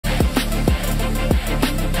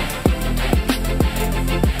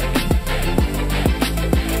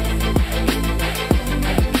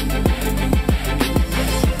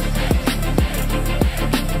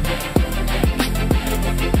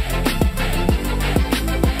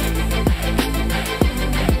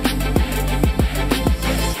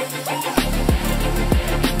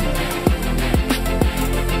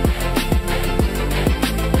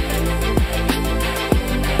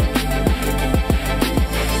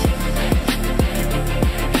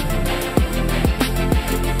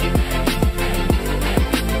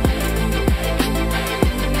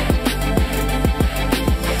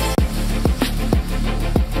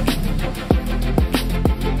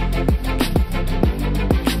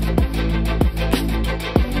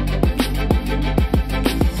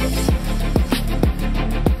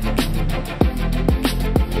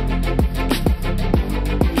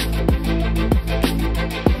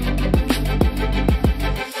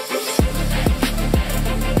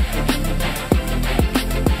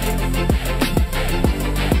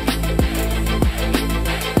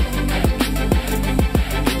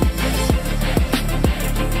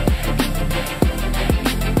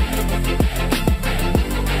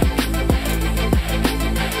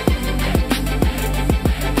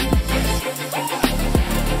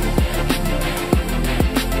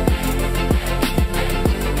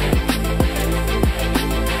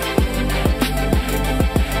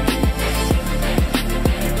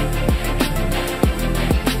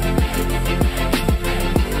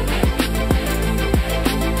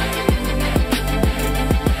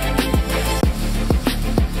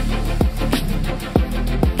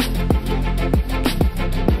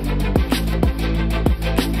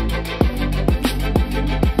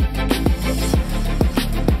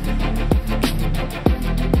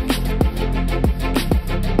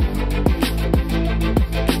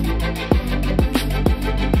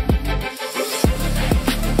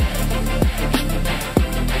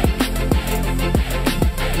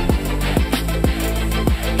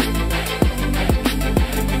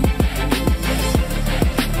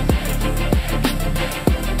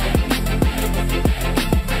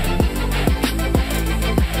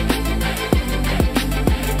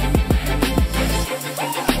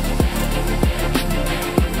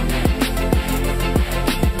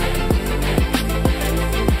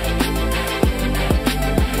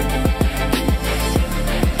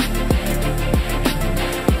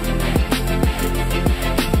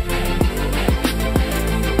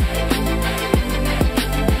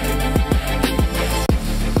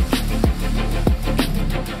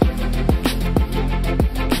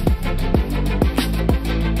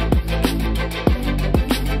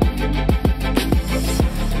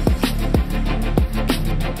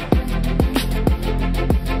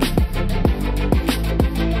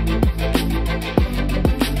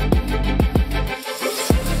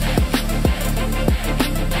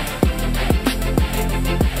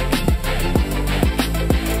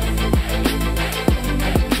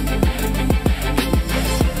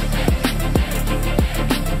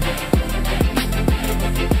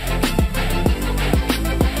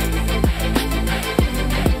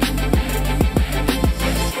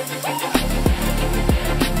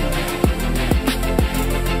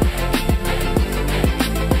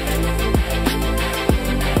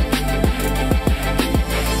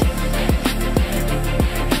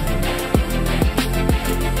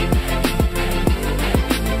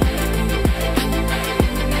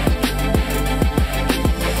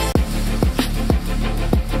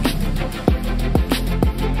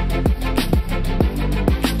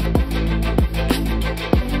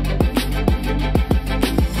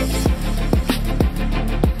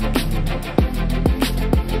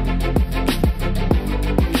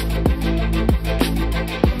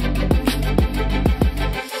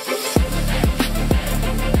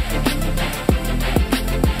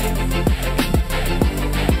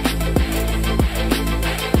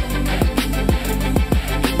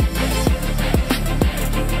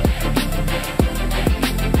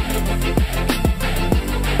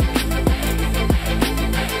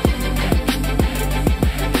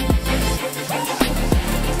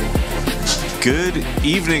Good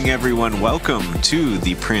evening, everyone. Welcome to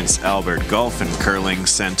the Prince Albert Golf and Curling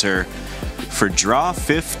Center for Draw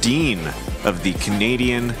 15 of the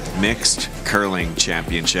Canadian Mixed Curling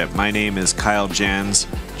Championship. My name is Kyle Jans,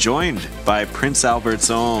 joined by Prince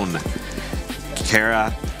Albert's own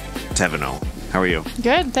Kara Teveno. How are you?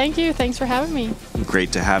 Good, thank you. Thanks for having me.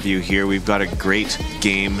 Great to have you here. We've got a great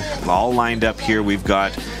game all lined up here. We've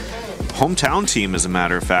got hometown team, as a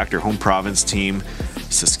matter of fact, or home province team,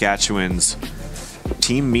 Saskatchewan's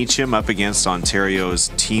Team Meacham up against Ontario's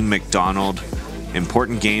Team McDonald.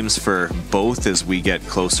 Important games for both as we get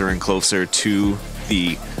closer and closer to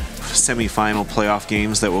the semi-final playoff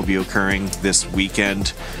games that will be occurring this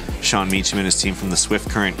weekend. Sean Meacham and his team from the Swift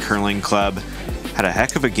Current Curling Club had a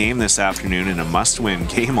heck of a game this afternoon in a must-win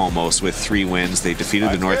game almost with 3 wins. They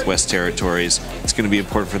defeated the Northwest Territories. It's going to be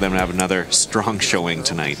important for them to have another strong showing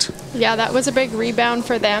tonight. Yeah, that was a big rebound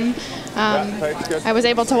for them. I was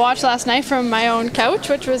able to watch last night from my own couch,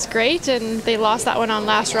 which was great, and they lost that one on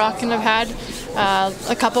last rock and have had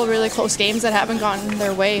a couple really close games that haven't gone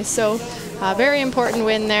their way. So very important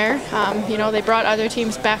win there. You know, they brought other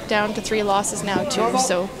teams back down to 3 losses now too.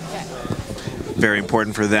 So very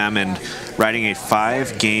important for them, and riding a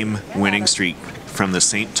 5-game winning streak from the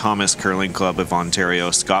St. Thomas Curling Club of Ontario,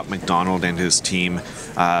 Scott McDonald and his team.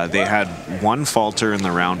 They had one falter in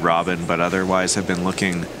the round robin, but otherwise have been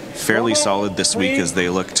looking fairly solid this week as they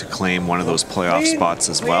look to claim one of those playoff spots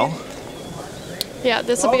as well. Yeah,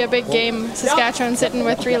 this will be a big game. Saskatchewan sitting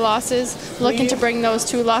with 3 losses, looking to bring those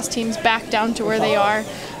 2 lost teams back down to where they are.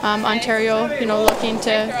 Ontario, you know, looking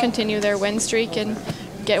to continue their win streak and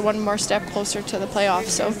get one more step closer to the playoffs.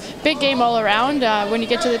 So big game all around. When you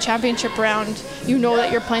get to the championship round, you know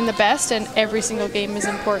that you're playing the best, and every single game is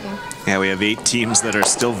important. Yeah, we have 8 teams that are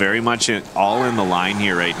still very much all in the line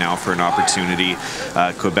here right now for an opportunity.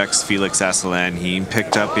 Quebec's Felix Asselin, he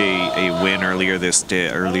picked up a win earlier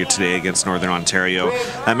today against Northern Ontario.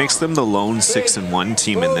 That makes them the lone 6-1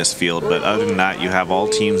 team in this field, but other than that, you have all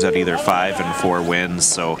teams at either 5 and 4 wins,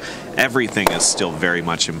 so everything is still very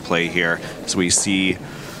much in play here. So we see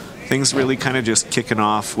things really kind of just kicking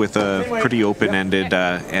off with a pretty open-ended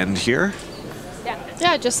end here.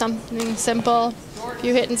 Yeah, just something simple. A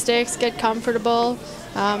few hitting sticks, get comfortable.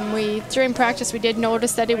 During practice we did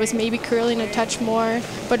notice that it was maybe curling a touch more,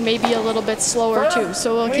 but maybe a little bit slower too.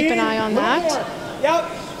 So we'll keep an eye on that.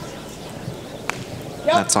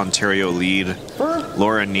 That's Ontario lead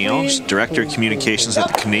Laura Neal, Director of Communications at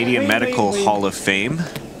the Canadian Medical Hall of Fame.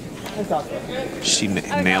 She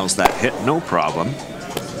nails that hit, no problem.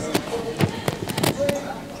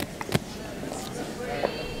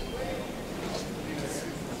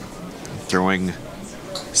 Throwing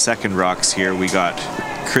second rocks here, we got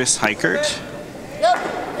Chris Heikert.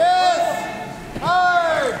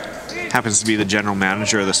 Happens to be the general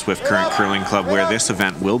manager of the Swift Current Curling Club, where this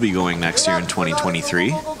event will be going next year in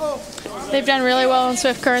 2023. They've done really well in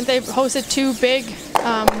Swift Current. They've hosted 2 big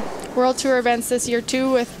World Tour events this year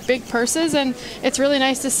too, with big purses, and it's really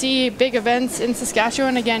nice to see big events in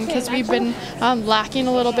Saskatchewan again, because we've been lacking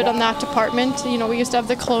a little bit on that department. You know, we used to have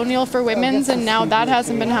the Colonial for women's, and now that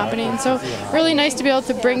hasn't been happening. So really nice to be able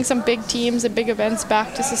to bring some big teams and big events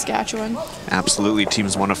back to Saskatchewan. Absolutely,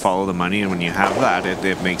 teams want to follow the money, and when you have that,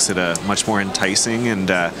 it makes it much more enticing, and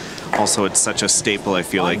also it's such a staple, I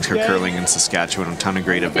feel like, for curling in Saskatchewan. A ton of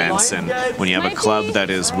great events, and when you have a club that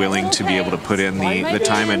is willing to be able to put in the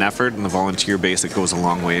time and effort and the volunteer base, it goes a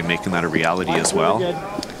long way in making that a reality as well.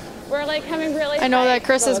 We're like coming really I know that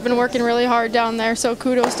Chris has been working really hard down there, so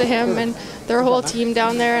kudos to him and their whole team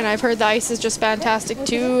down there, and I've heard the ice is just fantastic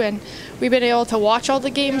too, and we've been able to watch all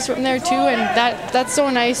the games from there too, and that's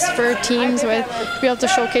so nice for teams to be able to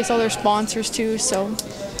showcase all their sponsors too. So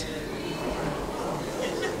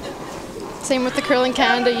same with the Curling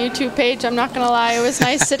Canada YouTube page. I'm not gonna lie, it was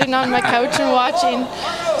nice sitting on my couch and watching.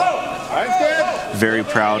 Very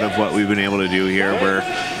proud of what we've been able to do here. We're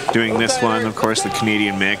doing this one, of course, the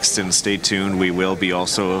Canadian Mixed, and stay tuned. We will be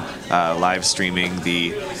also live streaming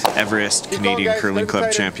the Everest Canadian Curling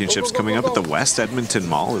Club Championships coming up at the West Edmonton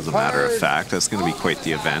Mall, as a matter of fact. That's going to be quite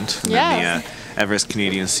the event. And then the Everest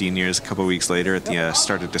Canadian Seniors a couple weeks later at the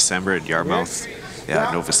start of December at Yarmouth,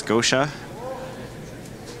 Nova Scotia.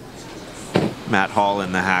 Matt Hall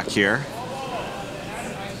in the hack here.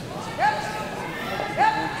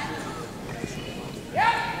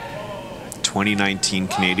 '19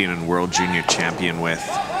 Canadian and World Junior Champion with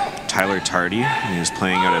Tyler Tardy. He was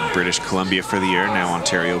playing out of British Columbia for the year, now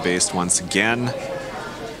Ontario-based once again.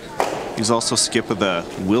 He's also skip of the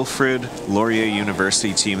Wilfrid Laurier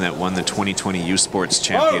University team that won the 2020 U Sports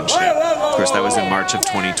Championship. Of course, that was in March of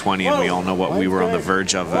 2020, and we all know what we were on the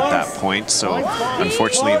verge of at that point. So,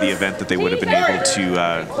 unfortunately, the event that they would have been able to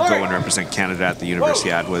go and represent Canada at the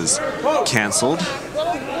Universiade was cancelled.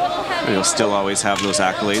 But he'll still always have those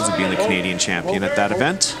accolades of being the Canadian champion at that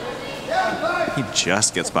event. He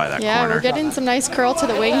just gets by that corner. Yeah, we're getting some nice curl to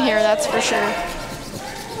the wing here, that's for sure.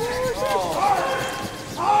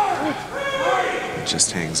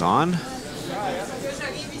 Just hangs on.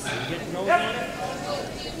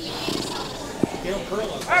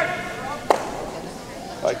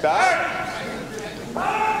 Like that.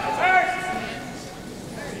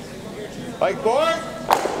 Like board.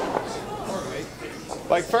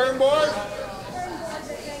 Like firm board.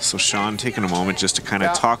 So Sean taking a moment just to kind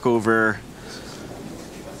of talk over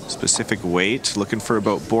specific weight, looking for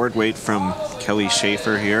about board weight from Kelly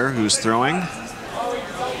Schaefer here, who's throwing.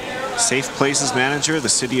 Safe Places manager, the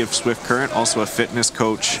city of Swift Current, also a fitness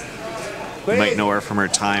coach. You might know her from her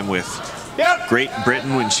time with Great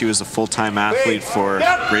Britain when she was a full-time athlete for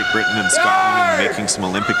Great Britain and Scotland and making some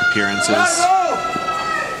Olympic appearances.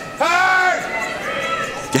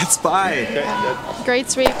 Gets by. Great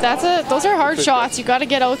sweep. Those are hard shots. You got to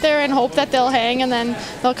get out there and hope that they'll hang, and then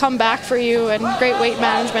they'll come back for you. And great weight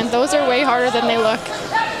management. Those are way harder than they look.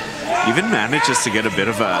 Even manages to get a bit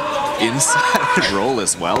of a inside roll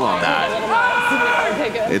as well on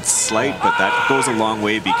that. It's slight, but that goes a long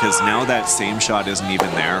way because now that same shot isn't even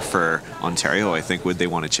there for Ontario. I think would they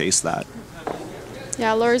want to chase that?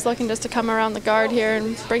 Yeah, Laurie's looking just to come around the guard here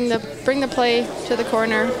and bring the play to the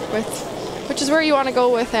corner which is where you want to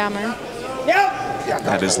go with hammer.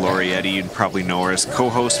 That is Laurie Eddy. You'd probably know her as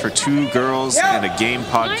co-host for Two Girls and a Game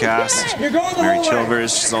podcast. Mary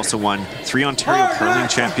Chilvers. She's also won 3 Ontario curling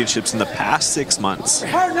championships in the past 6 months.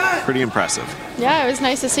 Pretty impressive. Yeah, it was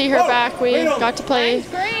nice to see her back. We got to play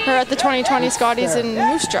her at the 2020 Scotties in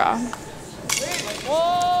Moose Jaw.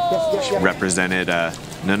 She represented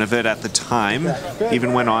Nunavut at the time.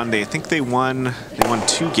 Even went on. I think they won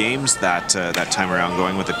 2 games that time around,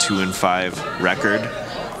 going with a 2-5 record.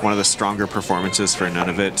 One of the stronger performances for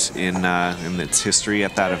Nunavut in its history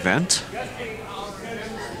at that event.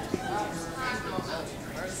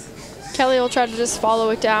 Kelly will try to just follow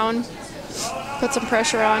it down, put some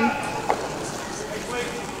pressure on.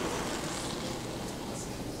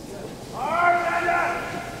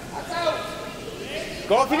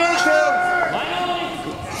 Go if you need to.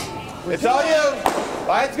 It's all you.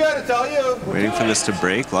 Line's good. It's all you. Waiting for this to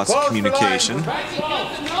break. Lots of communication.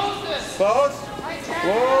 Close.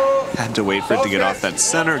 Whoa. Had to wait for it to get off that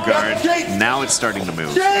center guard. Now it's starting to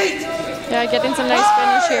move. Yeah, getting some nice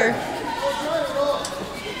finish here.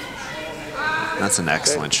 That's an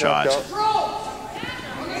excellent shot.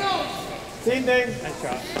 Ding ding. Nice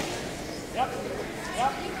shot.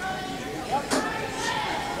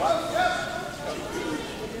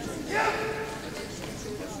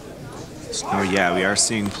 So yeah, we are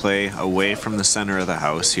seeing play away from the center of the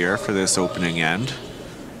house here for this opening end.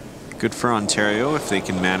 Good for Ontario if they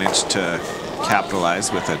can manage to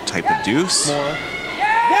capitalize with a type of deuce. More.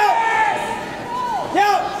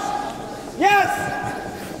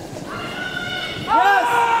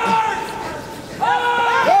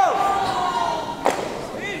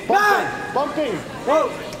 Bumping. Go.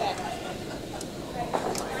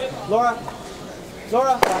 Laura.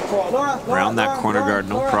 Around that corner guard,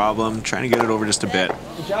 no problem. Trying to get it over just a bit.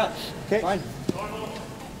 Good shot. Okay. Fine.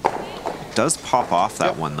 Does pop off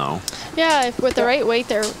that one though. Yeah, with the right weight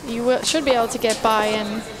there, you should be able to get by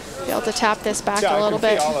and be able to tap this back a little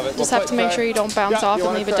bit. Just have to make sure you don't bounce off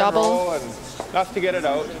and leave a double. Enough to get it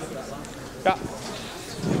out. Yeah.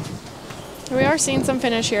 We are seeing some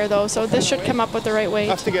finish here though, so this should come up with the right weight.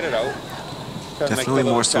 Enough to get it out. Definitely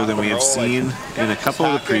more so than we have seen in a couple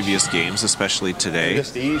of the previous games, especially today.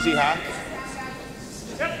 Just easy hack.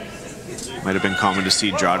 Might have been common to see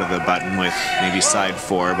draw to the button with maybe side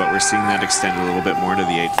 4, but we're seeing that extend a little bit more to the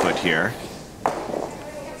 8-foot here.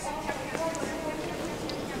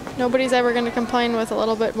 Nobody's ever going to complain with a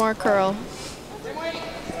little bit more curl.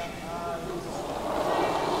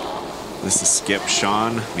 This is skip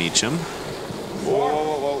Sean Meacham. Whoa.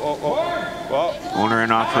 Owner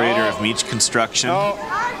and operator of Meach Construction.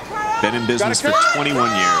 Been in business for 21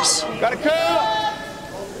 years. Got a curl.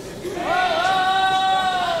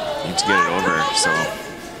 Need to get it over, so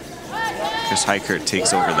Chris Heikert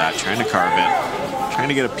takes over that, trying to carve it, trying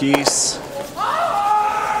to get a piece.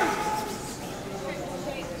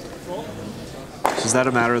 Is that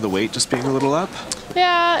a matter of the weight just being a little up?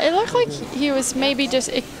 Yeah, it looked like he was maybe just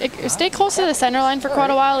it stayed close to the center line for quite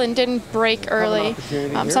a while and didn't break early.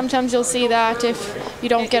 Sometimes you'll see that if you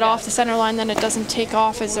don't get off the center line, then it doesn't take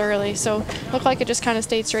off as early. So looked like it just kind of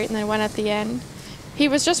stayed straight and then went at the end. He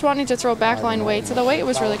was just wanting to throw backline weight, so the weight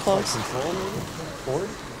was really close.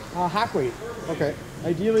 Hack weight. Okay.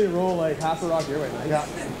 Ideally roll like half a rock your way. Yeah.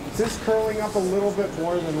 Is this curling up a little bit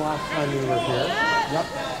more than last time we were here? Yep.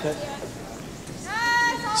 Okay.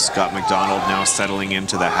 Scott McDonald now settling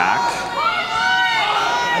into the hack.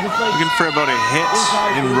 Looking for about a hit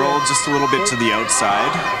and roll just a little bit to the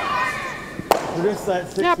outside.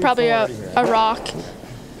 Yeah, probably a rock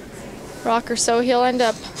or so. He'll end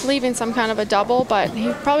up leaving some kind of a double, but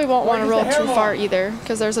he probably won't want to roll too far either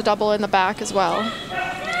because there's a double in the back as well.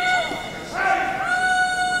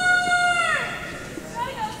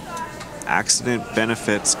 Accident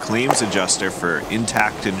benefits claims adjuster for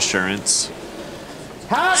Intact Insurance.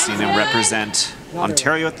 Seen him represent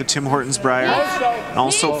Ontario at the Tim Hortons Brier. And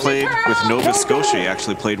also played with Nova Scotia. He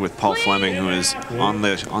actually played with Paul Fleming, who is on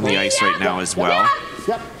the ice right now as well.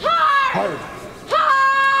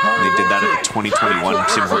 And they did that at the 2021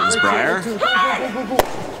 Tim Hortons Brier.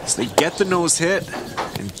 So they get the nose hit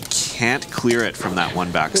and can't clear it from that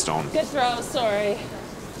one back stone. Good throw, sorry.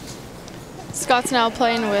 Scott's now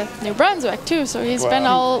playing with New Brunswick too, so he's been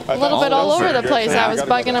a little bit all over the place. I was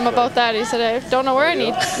bugging him about that. He said, I don't know where I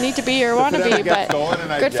need to be or want to be, but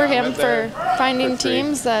good for him for finding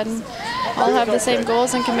teams that all have the same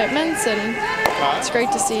goals and commitments, and it's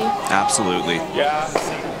great to see. Absolutely. Yeah.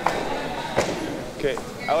 Okay,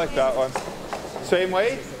 I like that one. Same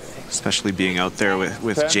weight? Especially being out there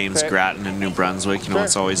with James Grattan in New Brunswick. You know,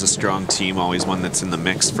 it's always a strong team, always one that's in the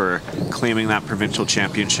mix for claiming that provincial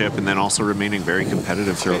championship, and then also remaining very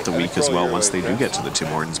competitive throughout the week as well once they do get to the Tim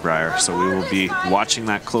Hortons Brier. So we will be watching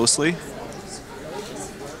that closely.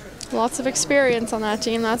 Lots of experience on that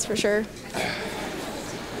team, that's for sure.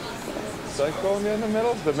 It's like going in the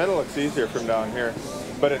middle. The middle looks easier from down here,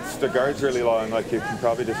 but it's the guard's really long. Like you can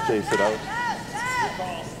probably just chase it out.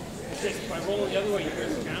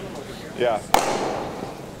 Yeah.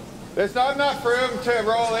 There's not enough room to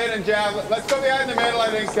roll in and jab. Let's go behind the middle, I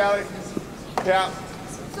think, Kelly. Yeah.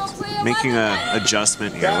 Making an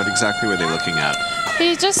adjustment here. What exactly were they looking at?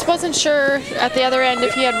 He just wasn't sure at the other end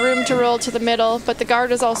if he had room to roll to the middle, but the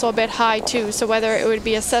guard is also a bit high too, so whether it would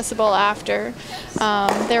be accessible after.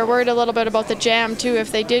 They were worried a little bit about the jam too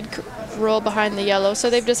if they did roll behind the yellow, so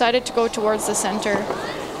they've decided to go towards the center.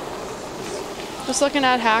 Just looking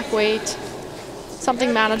at hack weight,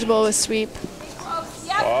 something manageable with sweep.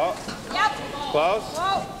 Oh. Close.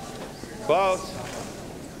 Close.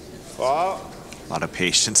 Whoa. A lot of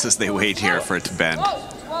patience as they wait here for it to bend.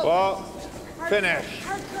 Whoa. Finish.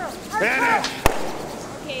 Finish.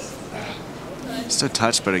 Just a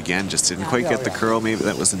touch, but again, just didn't quite get the curl maybe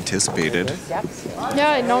that was anticipated.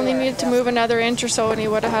 Yeah, it only needed to move another inch or so and he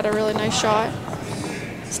would have had a really nice shot.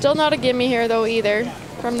 Still not a gimme here though either.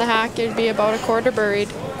 From the hack, it'd be about a quarter buried.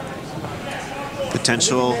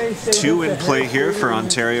 Potential 2 in play here for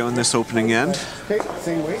Ontario in this opening end.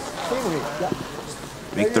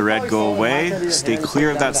 Make the red go away. Stay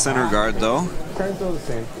clear of that center guard though.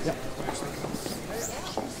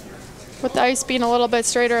 With the ice being a little bit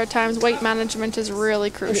straighter at times, weight management is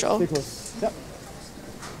really crucial.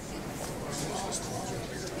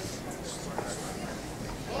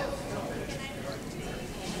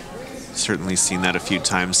 Certainly seen that a few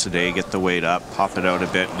times today. Get the weight up, pop it out a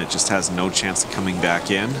bit, and it just has no chance of coming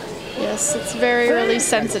back in. Yes, it's very release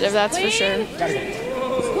sensitive, that's for sure.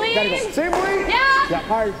 Same way.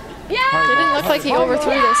 Yeah. Didn't look like he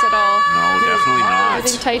overthrew this at all. No, definitely not.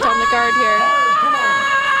 Everything tight on the guard here.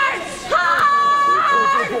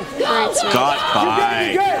 Great sweep. Got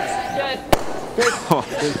by. Oh,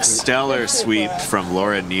 stellar sweep from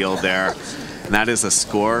Laura Neal there. And that is a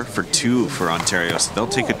score for 2 for Ontario. So they'll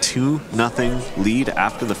take a 2-0 lead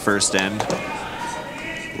after the first end.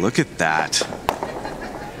 Look at that.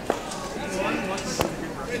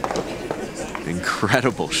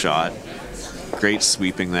 Incredible shot. Great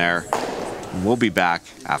sweeping there. And we'll be back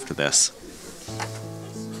after this.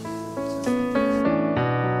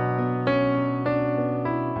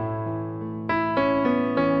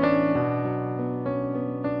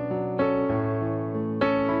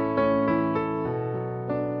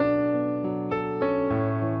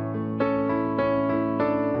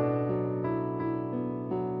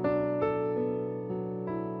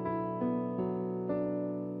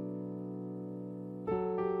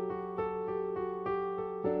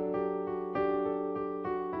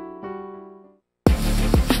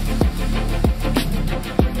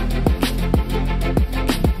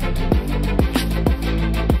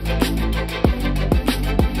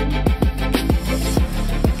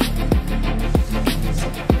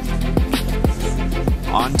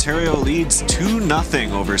 Ontario leads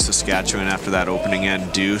 2-0 over Saskatchewan after that opening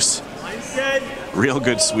end deuce. Real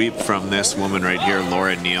good sweep from this woman right here,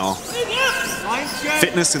 Laura Neal.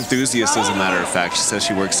 Fitness enthusiast, as a matter of fact. She says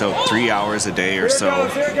she works out 3 hours a day or so.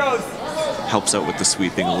 Helps out with the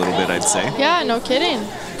sweeping a little bit, I'd say. Yeah, no kidding.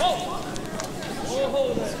 That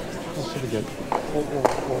should be good.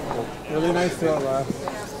 Really nice throw, Laura.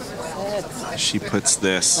 She puts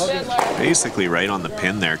this basically right on the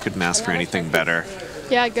pin there. Couldn't ask for anything better.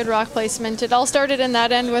 Yeah, good rock placement. It all started in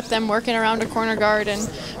that end with them working around a corner guard, and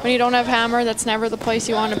when you don't have hammer, that's never the place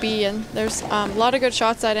you want to be, and there's a lot of good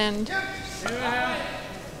shots that end.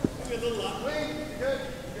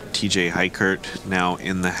 TJ Heikert now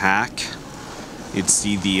in the hack. You'd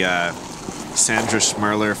see the Sandra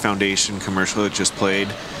Schmerler Foundation commercial that just played.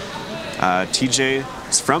 TJ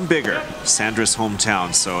is from Bigger, Sandra's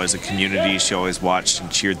hometown, so as a community she always watched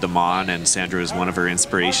and cheered them on, and Sandra is one of her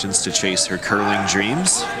inspirations to chase her curling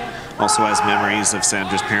dreams. Also has memories of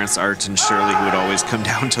Sandra's parents, Art and Shirley, who would always come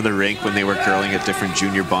down to the rink when they were curling at different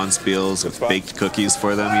junior bonspiels with baked cookies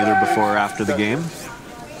for them either before or after the game.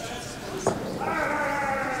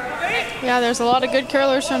 Yeah, there's a lot of good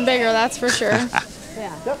curlers from Bigger, that's for sure.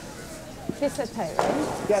 Yeah. Just sit tight,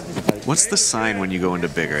 right? Yeah, just tight. What's the sign when you go into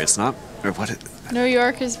Bigger? It's not, or what? New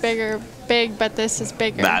York is big, but this is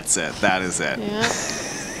bigger. That's it. That is it. Yeah.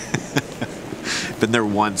 Been there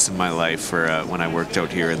once in my life for when I worked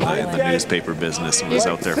out here in the newspaper business and was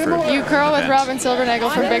out there for. You curl with Robin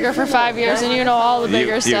Silvernagel from Bigger for 5 years, and you know all the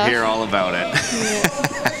Bigger stuff. You hear all about it. Yeah.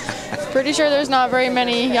 Pretty sure there's not very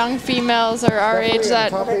many young females or our age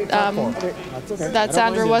that that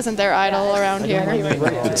Sandra wasn't their idol around here.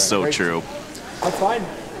 It's so true. That's fine.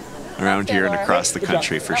 Around here and across the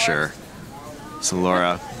country for sure. So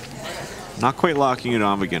Laura, not quite locking it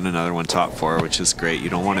on, but getting another one top four, which is great. You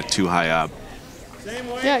don't want it too high up.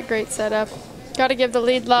 Yeah, great setup. Got to give the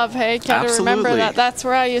lead love, hey? Got to remember that that's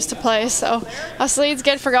where I used to play, so us leads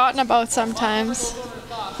get forgotten about sometimes.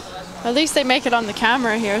 At least they make it on the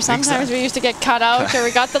camera here. Sometimes we used to get cut out, or we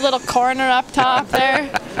got the little corner up top there.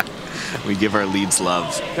 We give our leads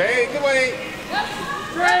love. Take away.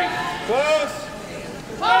 Close.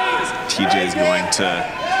 TJ is going to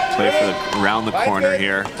play for the around the corner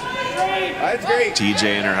here. That's great. TJ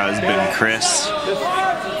and her husband Chris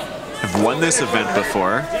have won this event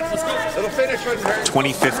before.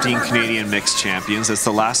 2015 Canadian Mixed Champions. It's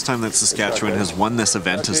the last time that Saskatchewan has won this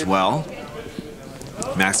event as well.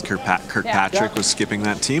 Max Kirkpatrick was skipping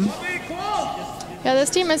that team. Yeah, this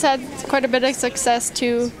team has had quite a bit of success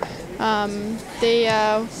too.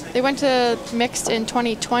 They went to mixed in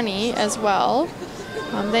 2020 as well.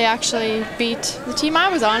 They actually beat the team I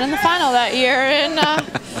was on in the final that year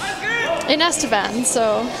in Estevan,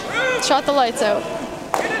 so shot the lights out.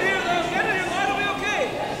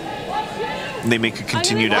 And they make a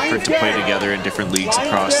continued effort to play together in different leagues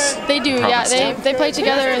across. They do, yeah. They play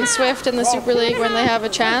together in Swift and the Super League when they have a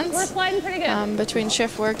chance. Between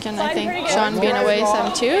shift work and I think Sean being away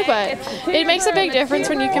some too, but it makes a big difference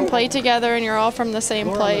when you can play together and you're all from the same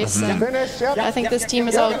place. And I think this team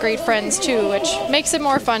is all great friends too, which makes it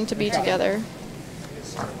more fun to be together.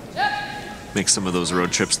 Makes some of those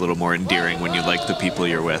road trips a little more endearing when you like the people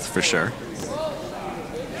you're with, for sure.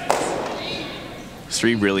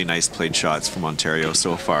 3 really nice played shots from Ontario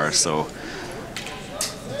so far, so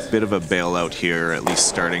a bit of a bailout here, at least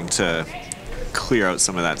starting to clear out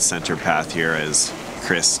some of that center path here as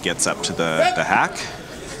Chris gets up to the hack.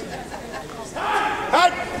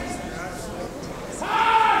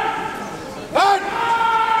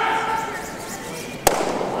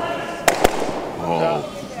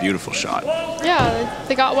 Oh, beautiful shot. Yeah,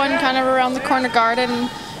 they got one kind of around the corner guard and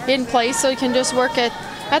in place, so you can just work it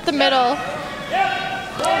at the middle.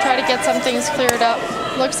 Try to get some things cleared up.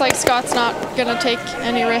 Looks like Scott's not going to take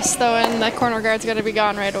any risks though, and that corner guard's going to be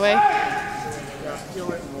gone right away. I'm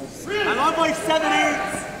on my 7/8.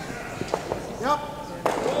 Yep.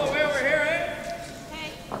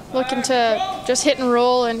 Looking to just hit and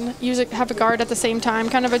roll and use it, have a guard at the same time.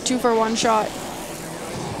 Kind of a 2-for-1 shot.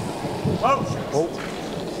 Oh.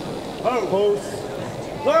 Post.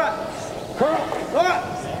 Laura. Curl. Laura.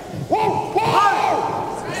 Whoa. Whoa.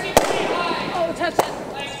 Oh, touch it.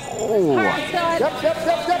 Oh.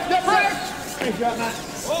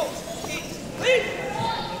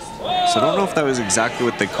 So I don't know if that was exactly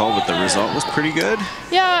what they called, but the result was pretty good.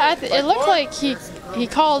 Yeah, it looked like he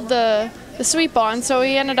called the sweep on, so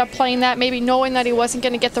he ended up playing that, maybe knowing that he wasn't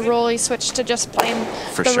going to get the roll. He switched to just playing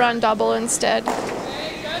the run double instead.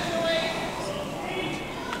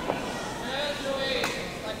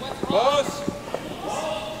 Close.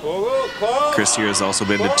 Whoa, whoa. Chris here has also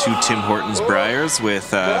been to 2 Tim Hortons Briars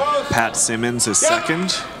with Pat Simmons as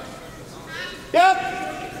second.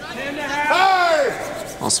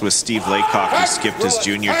 Also with Steve Laycock, who skipped his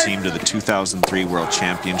junior team to the 2003 World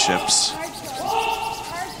Championships.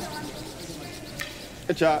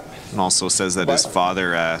 Good job. And also says that his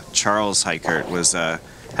father, Charles Heikert, was had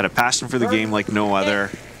a passion for the game like no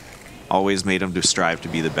other. Always made him to strive to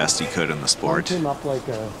be the best he could in the sport. Him up like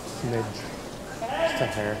a smidge. Just a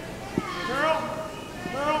hair.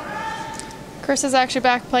 Chris is actually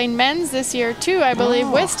back playing men's this year too, I believe,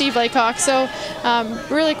 with Steve Laycock. So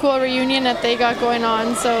really cool reunion that they got going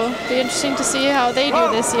on. So be interesting to see how they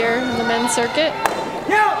do this year in the men's circuit.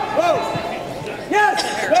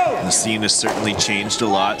 The scene has certainly changed a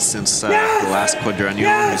lot since the last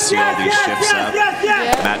quadrennial. We see all these shifts up.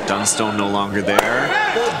 Matt Dunstone no longer there.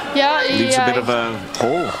 Yeah, Leaves a bit of a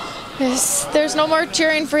hole. There's no more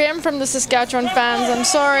cheering for him from the Saskatchewan fans. I'm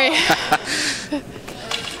sorry.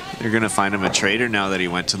 They're going to find him a traitor now that he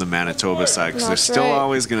went to the Manitoba side, because there's That's still right.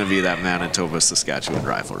 always going to be that Manitoba-Saskatchewan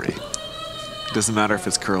rivalry. Doesn't matter if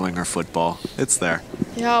it's curling or football, it's there.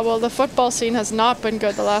 Yeah, well, the football scene has not been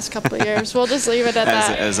good the last couple of years. We'll just leave it at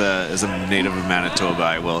that. As a native of Manitoba,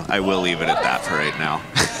 I will leave it at that for right now.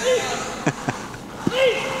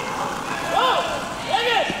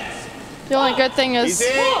 The only good thing is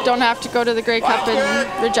don't have to go to the Grey Cup in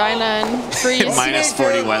Regina and freeze. Minus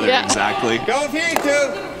 40 weather, Yeah. exactly. Go if you need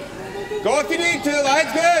to. Go if you need to.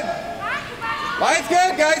 Line's good. Line's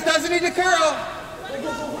good, guys. Doesn't need to curl.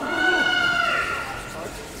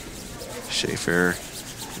 Schaefer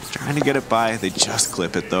trying to get it by. They just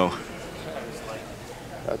clip it though.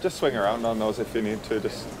 Just swing around on those if you need to.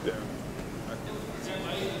 Just yeah.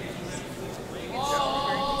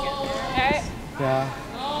 Okay. Yeah.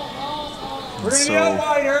 We're going to So- get out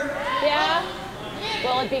wider. Yeah.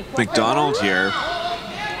 Will it be quicker? McDonald here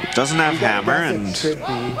doesn't have hammer, and Should be.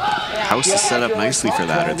 House is set up nicely for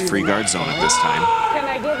that at the free guard zone at this time. Can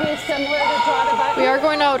I give you similar to draw the button? We are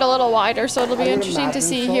going out a little wider, so it'll be I would interesting to imagine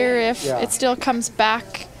see so. here if Yeah. it still comes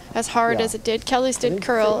back as hard Yeah. as it did. Kelly's did think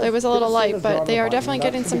curl. so. It was a little It's light, as but drawn they the are button. definitely That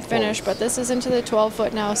getting should some be finish. close. But this is into the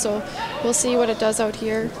 12-foot now, so we'll see what it does out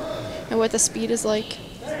here and what the speed is like.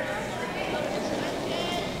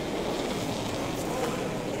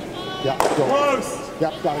 Yeah, go. Close.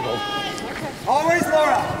 Yep, gotta go. Always,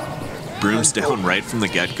 Laura. Brooms down right from the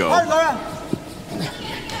get-go. Hard, Laura.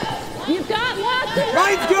 You've got lots of...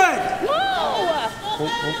 Line's good. Whoa!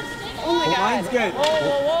 Oh my God. Line's good. Whoa,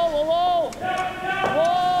 whoa, whoa, whoa,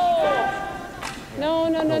 whoa. No,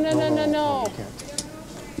 no, no, no, no, no, no.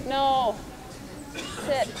 No.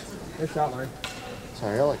 Sit. Good shot, Lauren.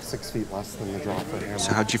 Sorry, you're like 6 feet less than the draw for him.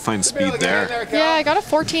 So how'd you find Barely speed get in there? Cal. Yeah, I got a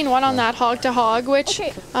 14-1 on that hog to hog, which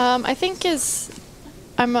Okay. I think is.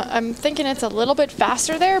 I'm thinking it's a little bit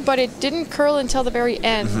faster there, but it didn't curl until the very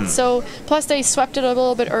end. So plus they swept it a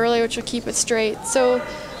little bit early, which will keep it straight. So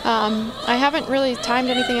I haven't really timed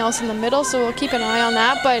anything else in the middle, so we'll keep an eye on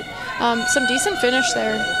that. But some decent finish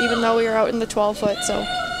there, even though we were out in the 12-foot. So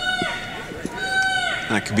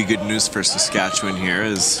That could be good news for Saskatchewan here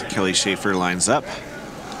as Kelly Schaefer lines up.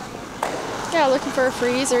 yeah, looking for a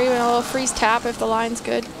freeze or even a little freeze tap if the line's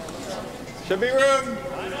good. Should be room.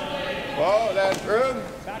 Whoa, that's room.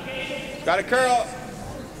 Got a curl.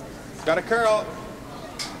 Got a curl.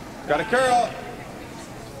 Got a curl.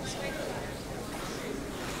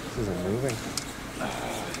 This isn't moving.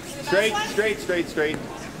 Straight, straight, straight, straight.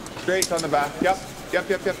 Straight on the back. Yep. Yep,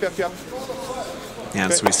 yep, yep, yep, yep.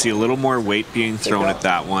 And so we see a little more weight being thrown at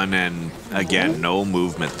that one, and again, no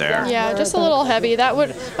movement there. Yeah, just a little heavy. That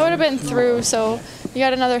would have been through. So you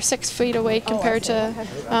got another 6 feet away compared to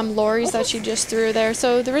Lori's that she just threw there.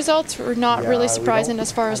 So the results were not really surprising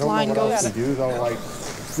as far as line goes. To do though, like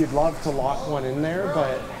you'd love to lock one in there,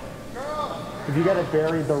 but if you get it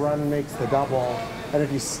buried, the run makes the double, and if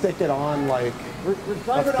you stick it on, like We're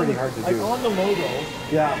that's pretty hard to like do. on the logo.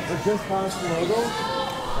 Yeah. We're just past the logo.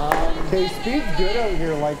 Okay, speed's good out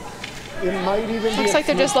here. Like it might even. Looks like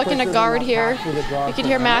they're just looking to guard here. You can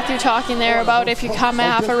hear Matthew talking there about if you come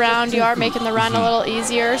half around, you are making the run a little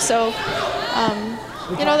easier. So,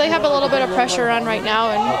 you know, they have a little bit of pressure on right now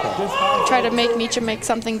and try to make Meacham make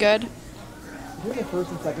something good. Here's the first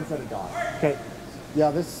and second set of dots. Okay. Yeah,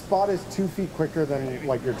 this spot is 2 feet quicker than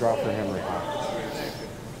like your draw for him right now.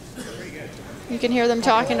 You can hear them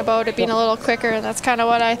talking about it being a little quicker, and that's kind of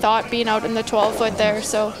what I thought being out in the 12-foot there.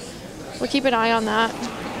 So we'll keep an eye on that.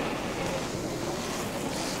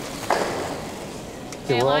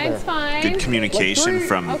 Okay, line's fine. Good communication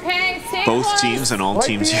from Okay, stay both close. teams and all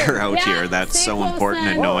teams here out Yeah, here. That's stay so close important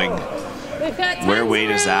in then. knowing We've got where tons weight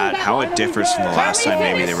of is room, at, but how what it do we differs do? from the last Let me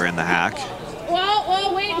time maybe finish. they were in the hack.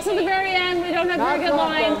 Well, wait until the very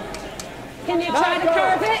line. Can you try to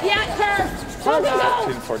curve it? Yeah, curve. Go, go, go.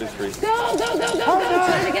 243. Go, go, go, go, go.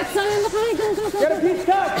 Try to get some in behind. Go, go, go. Get a piece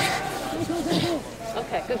cut. Go, go, go.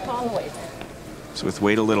 Okay, good call on the weight. So with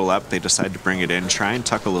weight a little up, they decide to bring it in, try and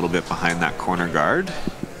tuck a little bit behind that corner guard.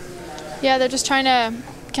 Yeah, they're just trying to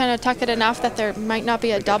kind of tuck it enough that there might not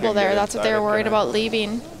be a double there. That's what they were worried about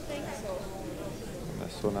leaving.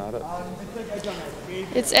 This one at it.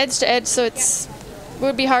 It's edge to edge, so it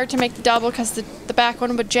would be hard to make the double because the back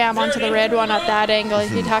one would jam onto the red one at that angle.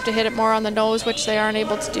 You'd have to hit it more on the nose, which they aren't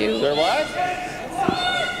able to do. There what?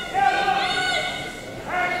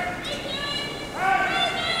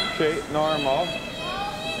 Okay, normal.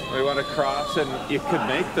 We want to cross and you could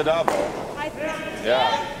make the double.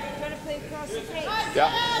 Yeah.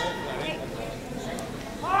 Yeah.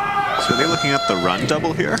 So are they looking at the run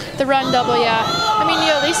double here? The run double, yeah. I mean,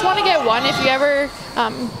 you at least want to get one if you ever,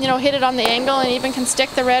 you know, hit it on the angle and even can stick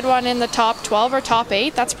the red one in the top 12 or top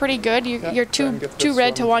 8. That's pretty good. You're two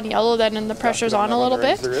red to one yellow then, and the pressure's on a little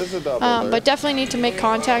bit. There is a double but definitely need to make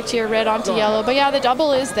contact here, red onto yellow. But yeah, the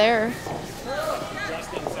double is there.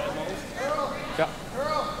 Yeah.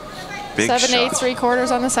 Big 7/8, shot.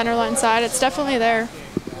 3/4 on the center line side. It's definitely there.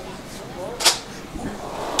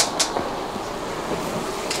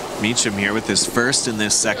 Meacham here with his first in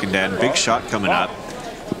this second end. Big shot coming up.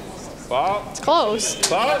 Wow. It's close.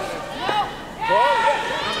 Close.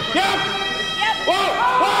 Yep.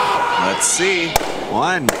 Whoa. Let's see.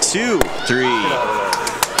 1, 2, 3.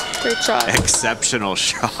 Great shot. Exceptional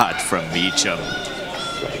shot from Meacham.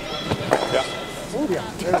 Yeah. Oh, yeah.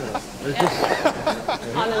 There it is.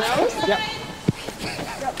 On the nose? Yep.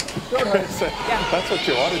 That's what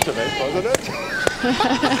you wanted to make, wasn't it?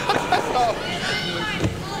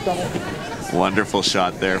 Wonderful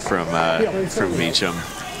shot there from Meacham.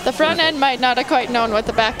 The front end might not have quite known what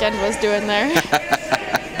the back end was doing there.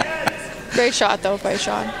 Great shot, though, by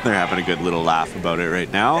Sean. They're having a good little laugh about it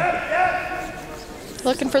right now.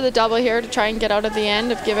 Looking for the double here to try and get out of the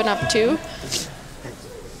end of giving up 2.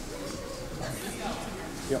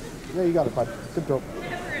 Yep. Yeah, you got it, bud. Good throw.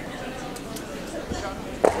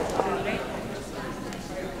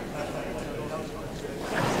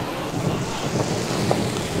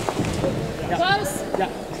 Close. Yeah,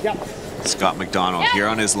 yeah. Scott McDonald here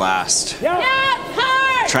on his last. Yeah,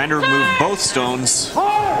 hard. Trying to remove both stones.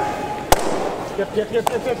 Yep.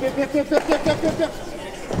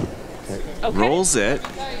 Okay. Rolls it.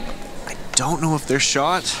 I don't know if they're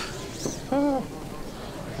shot. You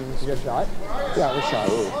get a shot? Yeah, we're shot.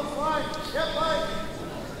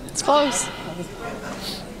 It's close.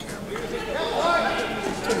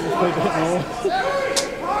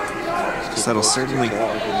 So that'll certainly.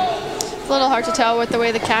 It's a little hard to tell with the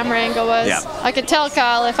way the camera angle was. Yeah. I could tell,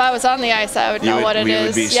 Kyle, if I was on the ice, I would know what it we is.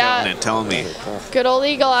 would be shouting it. Tell me. Good old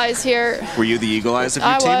eagle eyes here. Were you the eagle eyes of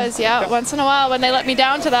your team? I was, yeah. Once in a while when they let me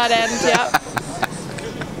down to that end, yeah.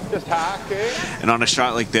 Just hacking. And on a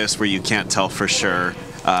shot like this where you can't tell for sure,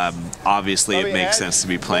 obviously it makes sense to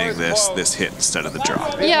be playing this hit instead of the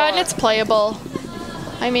draw. Yeah, and it's playable.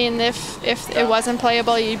 I mean, if it wasn't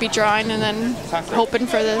playable, you'd be drawing and then hoping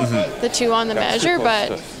for the 2 on the measure,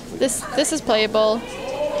 but this is playable.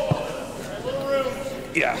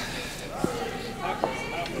 Yeah.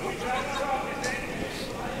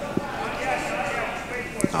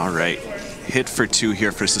 All right. Hit for 2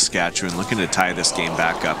 here for Saskatchewan, looking to tie this game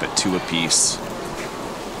back up at 2 apiece.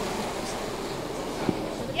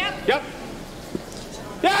 Yep.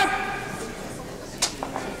 Yep.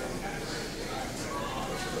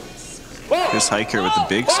 Chris Hiker with a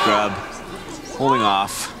big scrub, holding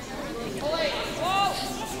off.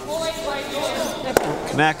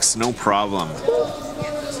 Connects, no problem.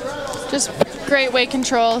 Just great weight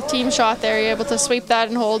control, team shot there. You're able to sweep that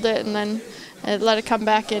and hold it and then let it come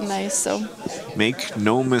back in nice. So Make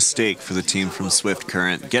no mistake for the team from Swift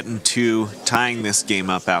Current, getting 2, tying this game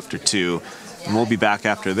up after 2. And we'll be back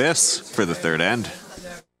after this for the third end.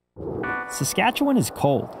 Saskatchewan is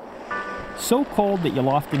cold. So cold that you'll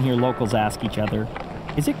often hear locals ask each other,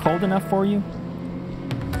 is it cold enough for you?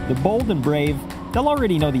 The bold and brave, they'll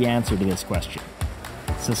already know the answer to this question.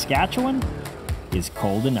 Saskatchewan is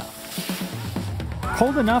cold enough.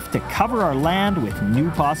 Cold enough to cover our land with new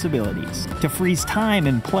possibilities, to freeze time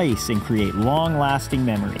and place and create long-lasting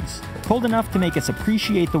memories. Cold enough to make us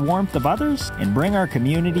appreciate the warmth of others and bring our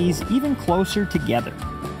communities even closer together.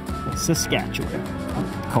 Saskatchewan,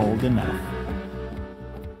 cold enough.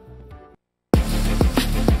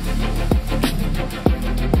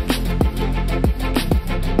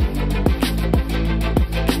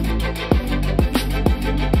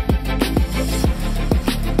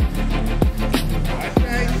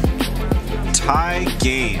 Tie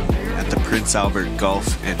game at the Prince Albert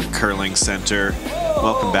Golf and Curling Center.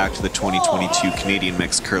 Welcome back to the 2022 Canadian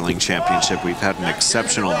Mixed Curling Championship. We've had an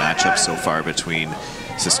exceptional matchup so far between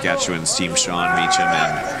Saskatchewan's team Sean Meacham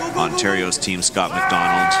and Ontario's team Scott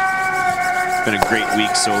McDonald. It's been a great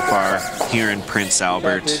week so far here in Prince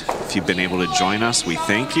Albert. If you've been able to join us, we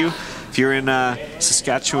thank you. If you're in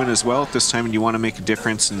Saskatchewan as well at this time and you want to make a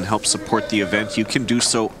difference and help support the event, you can do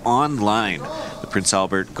so online. The Prince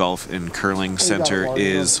Albert Golf and Curling Center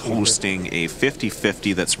is hosting a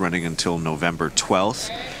 50-50 that's running until November 12th.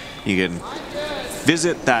 You can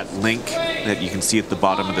visit that link that you can see at the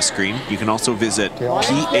bottom of the screen. You can also visit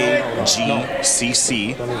pagcc.ca.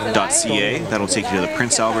 That'll take you to the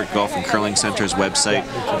Prince Albert Golf and Curling Center's website.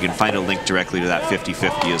 You can find a link directly to that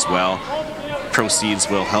 50-50 as well. Proceeds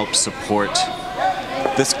will help support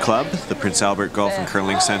this club, the Prince Albert Golf and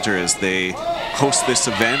Curling Center, as they host this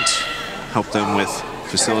event, help them with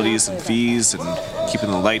facilities and fees and keeping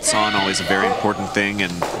the lights on, always a very important thing,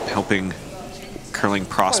 and helping curling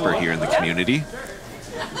prosper here in the community.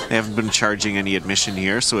 They haven't been charging any admission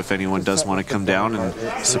here, so if anyone does want to come down and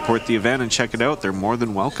support the event and check it out, they're more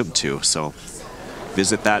than welcome to. So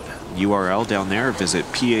visit that URL down there, visit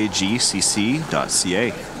pagcc.ca.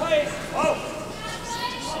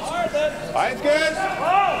 Line's good.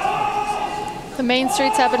 The main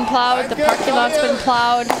streets have been plowed, the parking lot's been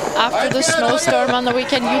plowed. After the snowstorm on the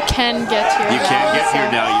weekend, you can get here. You can't get here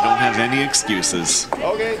now, you don't have any excuses.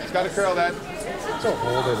 Okay, it's got to curl that.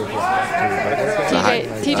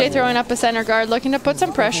 TJ throwing up a center guard, looking to put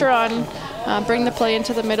some pressure on, bring the play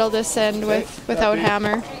into the middle this end without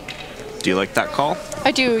hammer. Do you like that call?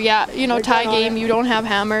 I do, yeah. You know, tie game, you don't have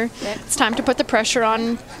hammer. It's time to put the pressure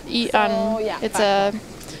on. It's a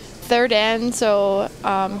third end, so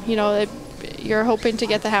you know, you're hoping to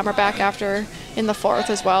get the hammer back after in the fourth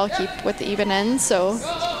as well, keep with the even ends. So,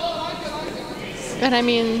 and I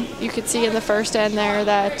mean, you could see in the first end there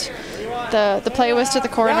that the play was to the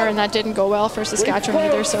corner, and that didn't go well for Saskatchewan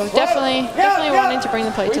either. So definitely wanting to bring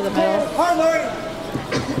the play to the middle.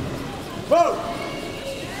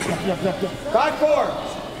 Back four.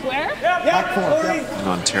 Where? Back four. And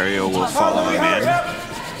Ontario will follow him in.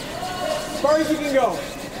 As far as you can go.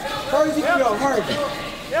 As far as you can go. Hard.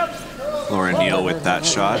 Laura Neal with that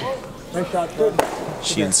shot. Nice shot. Good.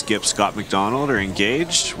 She and Skip Scott McDonald are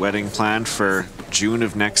engaged. Wedding planned for June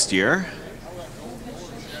of next year.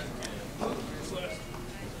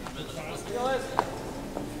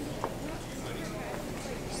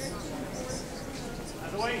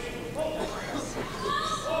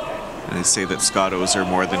 And they say that Scott owes her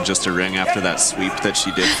more than just a ring after that sweep that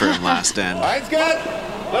she did for him last end. Line's good.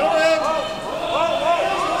 Little ring.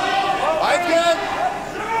 Line's good.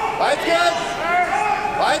 Line's good.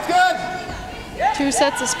 Line's good. 2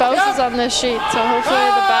 sets of spouses on this sheet, so hopefully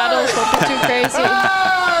the battles won't be too crazy.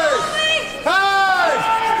 Hard.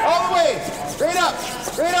 All the way. Straight up.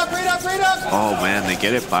 Straight up, straight up, straight up. Oh man, they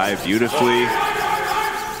get it by beautifully.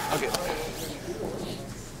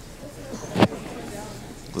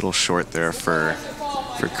 Little short there for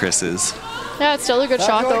Chris's. Yeah, it's still a good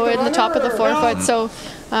shot though in the top of the 4 foot, so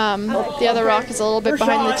the other rock is a little bit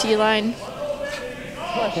behind the tee line.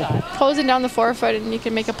 Closing down the 4 foot, and you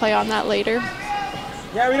can make a play on that later.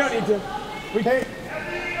 Yeah, we don't need to. We take.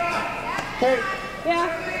 Okay. Yeah.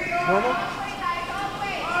 Normal.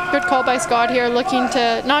 Good call by Scott here, looking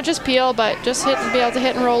to not just peel, but just be able to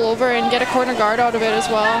hit and roll over and get a corner guard out of it as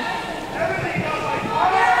well.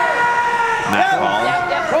 That ball.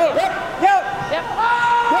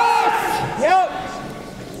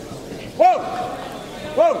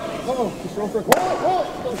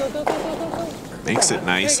 Makes it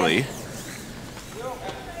nicely.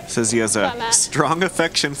 Says he has a strong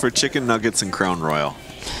affection for chicken nuggets and Crown Royal.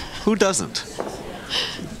 Who doesn't?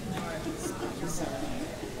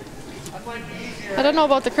 I don't know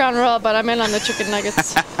about the Crown Royal, but I'm in on the chicken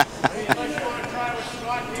nuggets.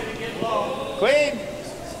 Clean.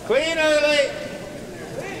 Clean early.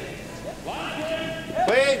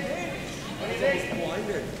 Clean.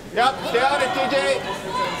 Yep, stay on it, TJ.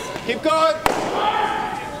 Keep going.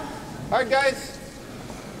 Hard, guys.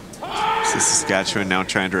 So Saskatchewan now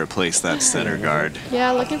trying to replace that center guard.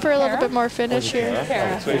 Yeah, looking for a little bit more finish here.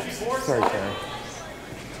 Sorry, Karen.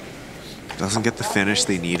 Doesn't get the finish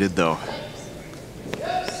they needed though.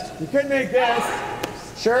 You could make this.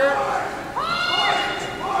 Sure.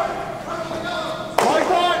 My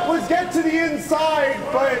thought was get to the inside,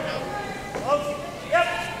 but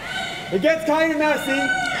it gets kind of messy.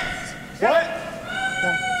 What?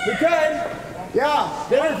 We could. Yeah.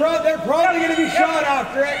 They're probably going to be shot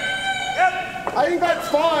after it. Yep. I think that's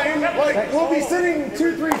fine. Like, we'll be sitting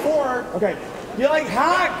 2, 3, 4. Okay. You like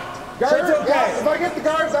hack? Guard's okay. Yeah, if I get the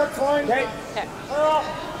guards, that's fine. Okay.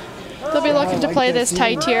 They'll be looking to play this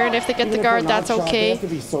tight here, and if they get the guard, that's They okay. have to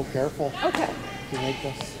be so careful Okay. to make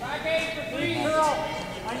this.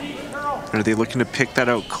 Are they looking to pick that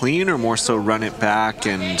out clean or more so run it back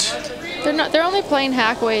and... They're only playing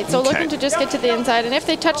hack weight, so Okay. looking to just get to the inside. And if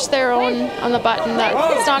they touch their own on the button,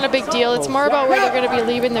 it's not a big deal. It's more about where they're going to be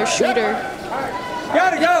leaving their shooter.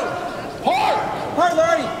 Gotta go. Hard. Hard,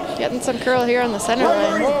 Laurie. Getting some curl here on the center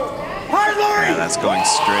line. Hard, Laurie. Yeah, that's going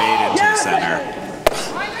straight into the center.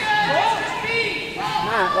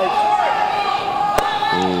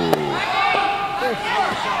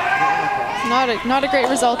 Not a great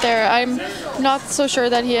result there. I'm not so sure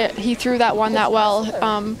that he threw that one that well.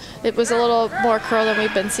 It was a little more curl than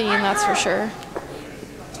we've been seeing, that's for sure.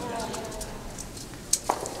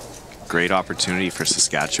 Great opportunity for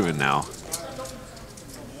Saskatchewan now.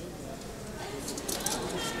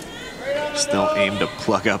 Still aim to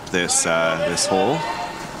plug up this this hole.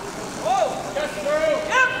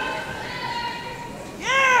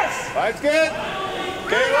 Line's good.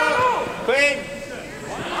 Okay, well, clean.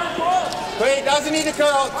 Clean, doesn't need to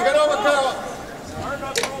curl. It's a good over curl.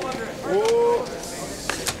 Ooh.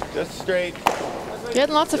 Just straight.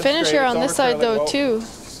 Getting lots of finish here on this side though too.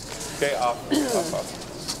 Okay, off.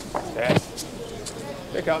 Okay.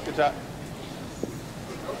 Pick out, good shot.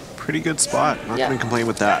 Pretty good spot. Not Yeah. going to complain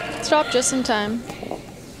with that. Stop just in time.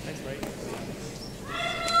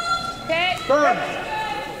 Okay. Firm.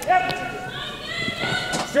 Yep.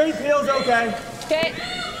 Straight feels okay. Okay.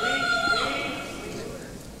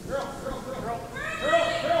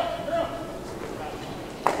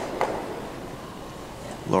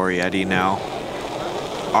 Lori Eddy now.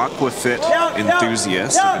 Aquafit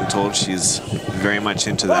enthusiast. I've been told she's very much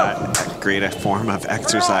into that. Great form of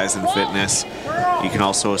exercise and fitness. You can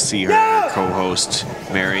also see her and her co-host,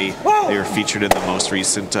 Mary. They were featured in the most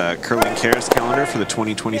recent Curling Cares calendar for the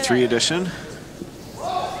 2023 edition.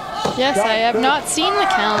 Yes, I have not seen the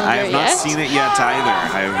calendar I have not yet. seen it yet either.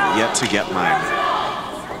 I have yet to get mine.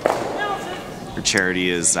 Her charity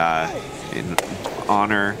is in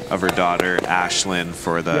honor of her daughter, Ashlyn,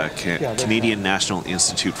 for the Canadian National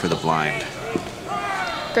Institute for the Blind.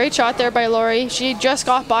 Great shot there by Lori. She just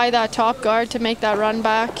got by that top guard to make that run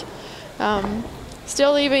back.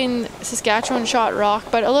 Still leaving Saskatchewan shot rock,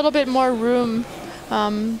 but a little bit more room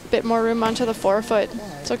onto the forefoot.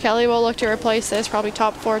 So Kelly will look to replace this, probably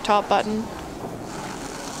top 4, top button.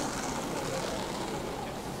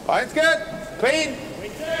 Line's good. Clean.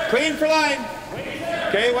 Clean for line.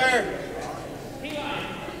 Okay, where?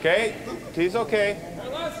 Okay, T's okay.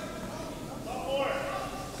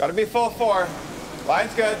 Gotta be full 4.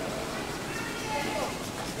 Line's good.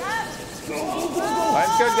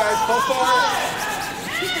 Line's good, guys. Full 4.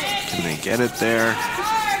 Can they get it there?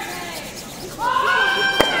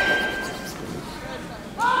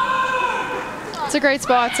 It's a great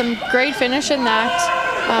spot. Some great finish in that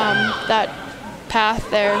that path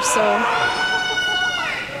there. So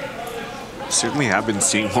Certainly have been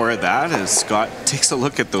seeing more of that as Scott takes a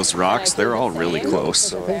look at those rocks. They're all really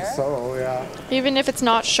close. I think so, yeah. even if it's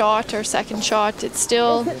not shot or second shot, it's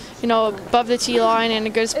still, you know, above the tee line in a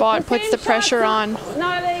good spot, puts the pressure on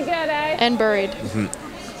Not any good, eh? and buried.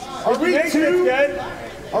 Are we two?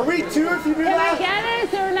 Are we two if you do Can I that? get it?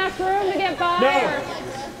 Is there enough room to get by?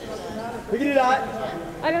 No. We can do that.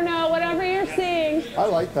 I don't know, whatever you're seeing. I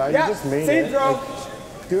like that. Yeah, You just made same it. throw.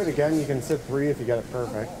 Like, do it again. You can sit 3 if you get it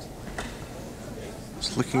perfect.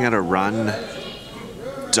 Just looking at a run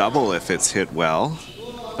double if it's hit well,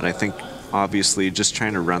 but I think obviously just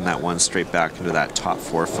trying to run that one straight back into that top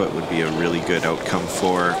forefoot would be a really good outcome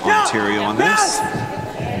for Ontario on this.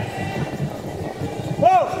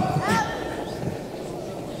 Whoa!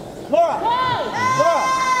 Laura! Laura!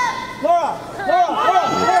 Laura! Laura!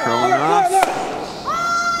 Laura! Curling off.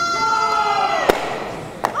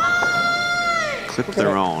 Clip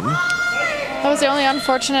their own. That was the only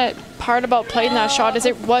unfortunate part about playing that shot is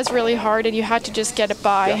it was really hard and you had to just get it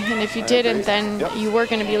by. And if you didn't, then you were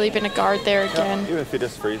going to be leaving a guard there again. Even if you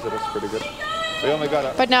just freeze it, it's pretty good. We only got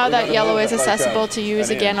a, But now we that gotta yellow move is it like accessible to use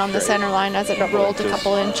an again inch on the straight. center line as it rolled a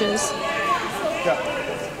couple inches. Yeah,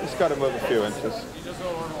 just got to move a few inches.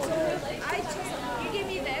 You give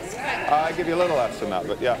me this, but I give you a little less than that,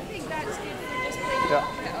 but yeah. I think that's good. Just play Yeah.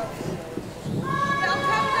 It'll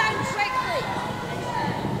come down quickly.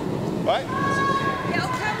 What? It'll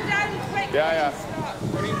come down quickly. Yeah.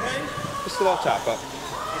 Just a little tap up.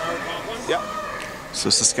 Yeah. So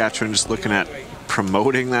Saskatchewan just looking at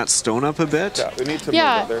promoting that stone up a bit. Yeah, we need to move it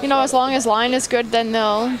Yeah, there. you know, as long as line is good, then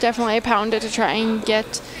they'll definitely pound it to try and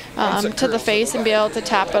get to the face and be able to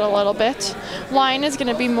tap it a little bit. Line is going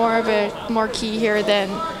to be more key here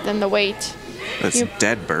than the weight. It's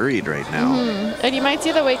dead buried right now. And you might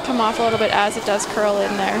see the weight come off a little bit as it does curl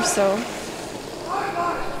in there. So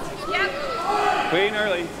Clean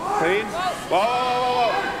early. Clean. Whoa,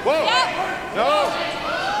 whoa, whoa, whoa. Yep. No.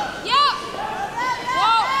 Yep.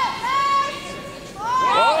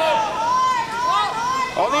 Whoa.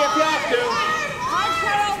 Only if you have to. Hard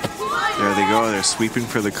curl. There they go. They're sweeping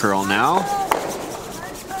for the curl now.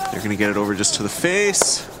 They're going to get it over just to the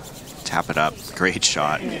face. Tap it up. Great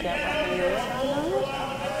shot. I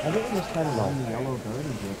think we just kind of run the yellow bird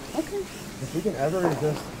and just, Okay. if we can ever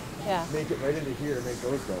just Yeah. make it right into here, make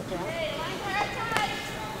those go.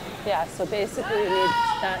 Yeah, so basically we need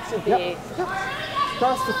that to be, Yep.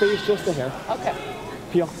 Cross the face just a hair. okay.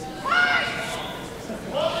 Peel.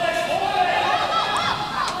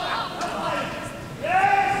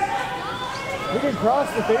 We can cross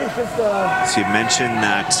the face just So you mentioned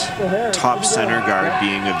that top center guard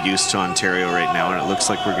being of use to Ontario right now, and it looks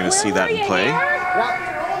like we're going to see that in play.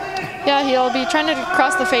 yeah, he'll be trying to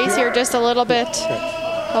cross the face here just a little bit.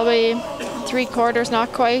 Probably 3/4,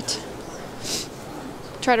 not quite.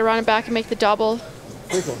 Try to run it back and make the double.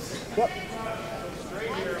 Very close. Yep.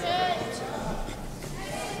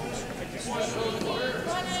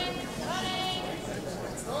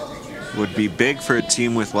 Would be big for a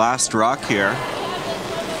team with last rock here.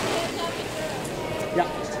 Yeah.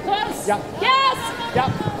 Close. Yeah. Yes! Yeah.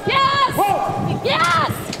 Yes! Whoa!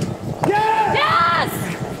 Yes! Yeah! Yes!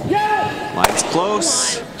 Yeah! Line's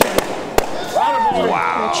close. Good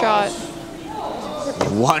Wow. shot.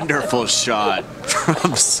 Wonderful shot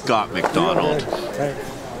from Scott McDonald.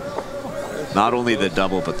 Not only the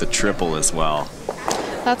double, but the triple as well.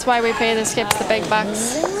 That's why we pay the skips the big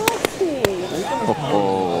bucks.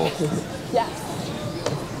 Oh, Yes.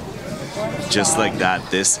 just like that,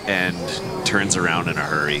 this end turns around in a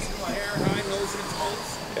hurry.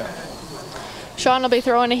 Sean will be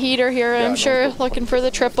throwing a heater here, I'm sure, looking for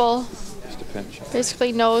the triple. Just a pinch.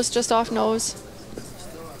 Basically nose, just off nose.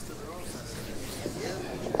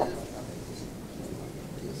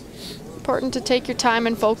 Important to take your time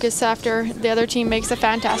and focus after the other team makes a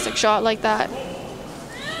fantastic shot like that.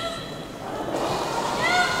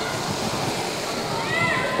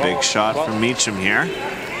 Big shot from Meacham here.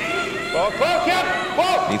 Whoa, whoa, Kip!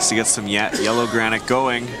 Whoa! Needs to get some yellow granite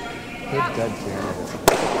going. Good dead jam.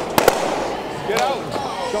 Get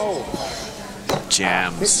out. Go.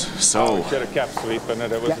 Jams. We So should have kept sweeping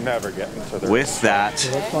it. It was never getting to the. with that,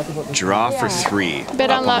 draw for 3 Bit,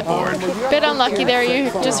 up on the board. bit unlucky there.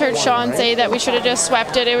 You just heard Sean say that we should have just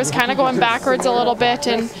swept it. It was kind of going backwards a little bit,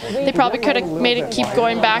 and they probably could have made it keep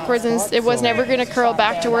going backwards, and it was never going to curl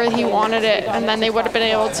back to where he wanted it, and then they would have been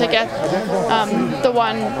able to get the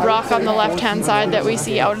one rock on the left-hand side that we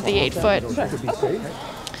see out of the 8-foot.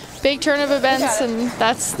 Big turn of events, and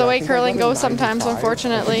that's the way curling goes sometimes,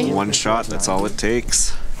 unfortunately. One shot, that's all it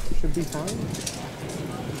takes. Should be fine.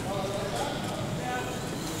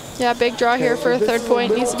 Yeah, big draw here for a third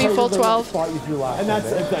point. Needs to be full 12. And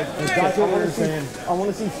that's exactly what we're saying. I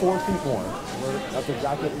want to see 4 feet more. That's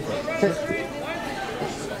exactly what we said.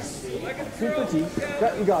 Super T.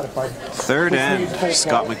 Yeah, you got it, bud. Third end,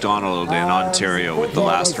 Scott McDonald in Ontario with the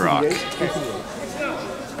last rock.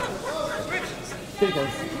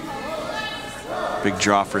 Big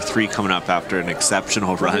draw for 3 coming up after an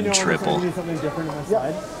exceptional run triple. Something different on the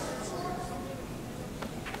side.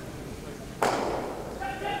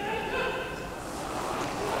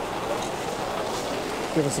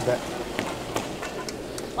 Give us a bit.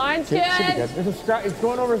 Line's Should be good. good. It's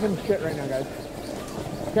going over some shit right now, guys.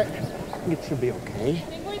 Okay. It should be okay.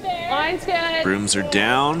 Line's good. Brooms are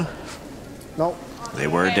down. No. They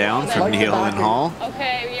were down from Neal and Hall.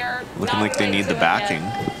 Okay, you're Looking not like they quite need the to backing.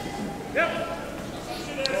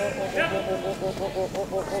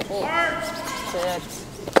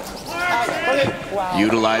 Wow.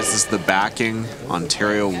 Utilizes the backing.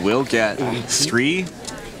 Ontario will get 3.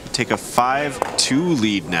 Take a 5-2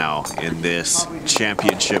 lead now in this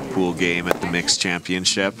championship pool game at the mixed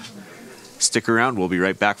championship. Stick around, we'll be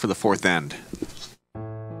right back for the 4th end.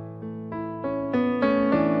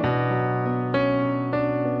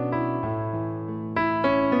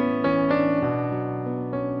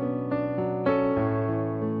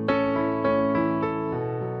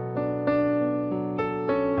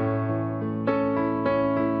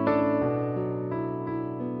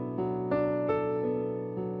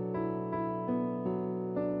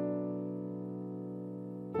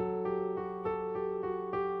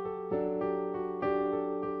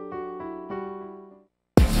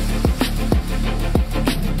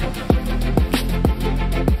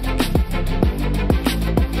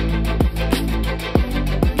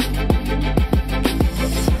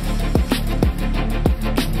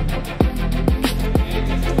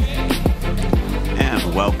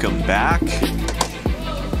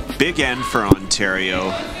 big end for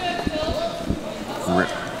Ontario.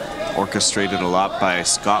 Orchestrated a lot by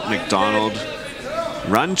Scott McDonald.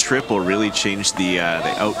 Run triple really changed the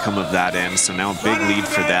outcome of that end, so now a big lead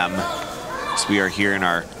for them. So we are here in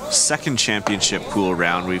our second championship pool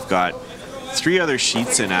round. We've got 3 other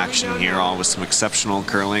sheets in action here, all with some exceptional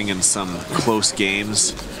curling and some close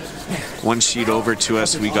games. One sheet over to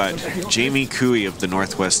us, we got Jamie Cooey of the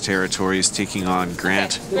Northwest Territories taking on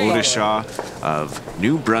Grant Odishaw of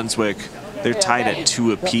New Brunswick. They're tied at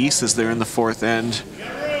 2 apiece as they're in the 4th end.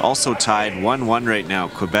 Also tied 1-1 right now,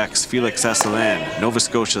 Quebec's Felix Esselin, Nova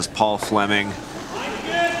Scotia's Paul Fleming.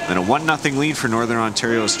 Then a 1-0 lead for Northern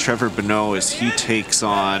Ontario's Trevor Bonneau as he takes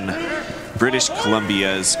on British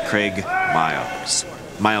Columbia's Craig Miles.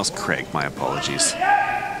 Miles Craig, my apologies.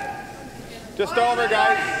 Just over,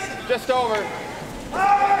 guys. Just over.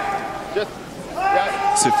 Just,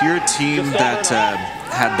 yeah. So if you're a team that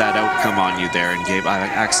had that outcome on you there and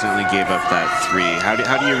accidentally gave up that 3,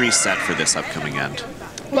 how do you reset for this upcoming end?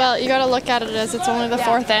 Well, you got to look at it as it's only the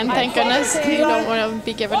 4th end, thank goodness. You don't want to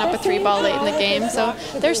be giving up a 3-ball late in the game. So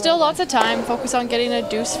there's still lots of time. Focus on getting a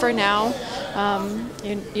deuce for now.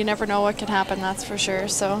 You never know what can happen, that's for sure.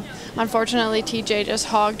 So unfortunately, TJ just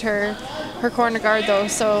hogged her corner guard though.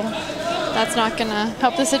 So that's not going to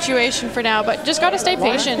help the situation for now. But just got to stay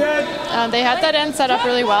patient. They had that end set up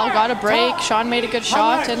really well. Got a break. Sean made a good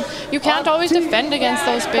shot. And you can't always defend against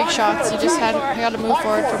those big shots. You just got to move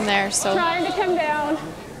forward from there. So. Trying to come down.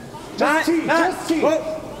 Just T.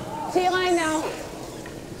 T-line now.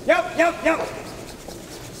 Yep.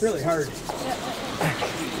 Really hard.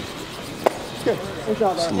 Good. Good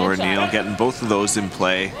job, So Laura Neal getting both of those in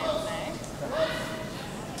play.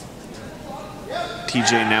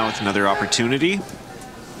 TJ now with another opportunity.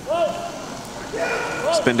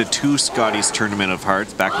 She's been to 2 Scotties Tournament of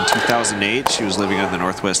Hearts. Back in 2008, she was living in the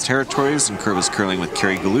Northwest Territories and was curling with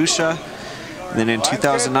Carrie Galusha. And then in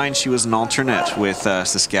 2009, she was an alternate with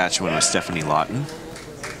Saskatchewan with Stephanie Lawton.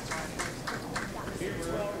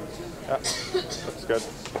 Yeah, that's good.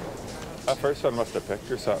 That first one must have picked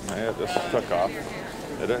or something, eh? It just took off.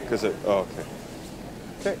 Did it? Because it, oh, okay.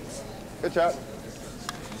 Okay, good job.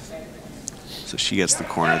 So So she gets the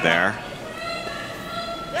corner there.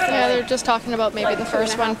 Yeah, they're just talking about maybe the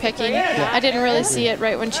first one picking. I didn't really see it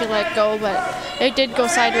right when she let go, but it did go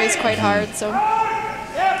sideways quite hard. So.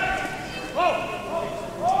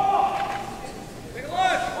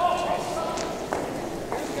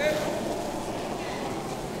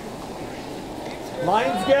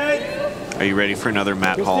 Line's good. Are you ready for another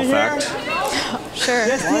Matt Hall fact? Sure.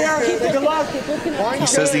 Take a look. He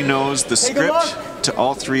says he knows the script to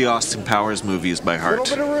all 3 Austin Powers movies by heart.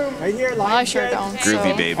 Bit of room. Right here, I sure don't.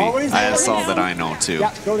 Groovy So. baby. That's all that I know too.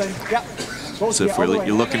 Yeah, go then. Yeah. So if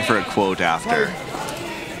you're looking for a quote after,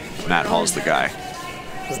 Matt Hall's the guy.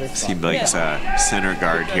 He likes a center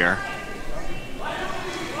guard here.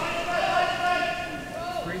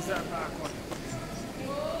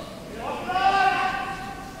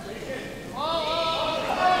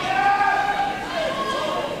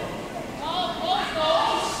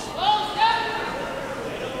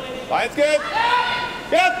 Line's good.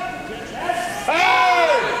 Good. Hey!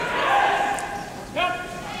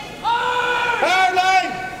 Hard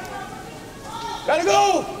line. Gotta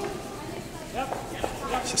go.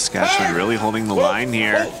 Saskatchewan really holding the line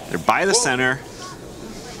here. They're by the center.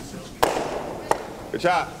 Good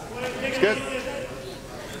shot. It's good.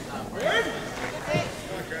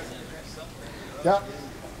 Yeah.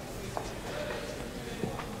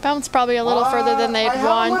 Bounce probably a little further than they'd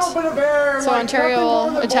want. So Ontario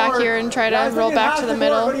will attack here and try to roll back to the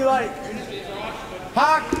middle. What do you like?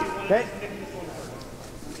 Hawk. Okay.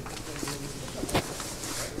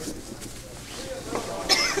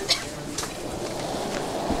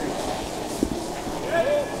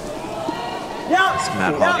 It's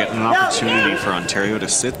Matt Hall getting an opportunity for Ontario to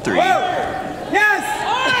sit 3. Yes!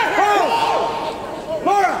 Whoa!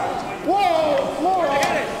 Laura! Whoa! Laura!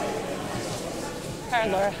 Hard,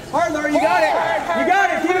 Laura. Hard, Laura, you got it! You got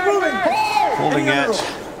it! Keep it moving! Holding it.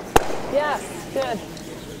 Yes, good.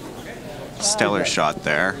 Stellar shot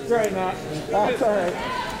there. That's right, Matt. That's all right.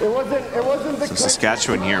 It wasn't the So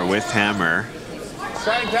Saskatchewan here with Hammer.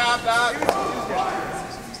 Try and tap that.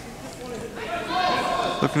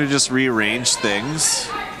 Looking to just rearrange things.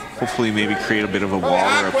 Hopefully maybe create a bit of a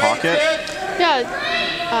wall or a pocket.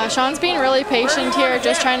 Yeah, Sean's being really patient here,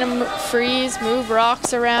 just trying to freeze, move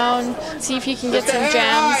rocks around, see if he can get some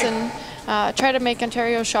jams and try to make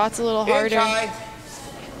Ontario shots a little harder.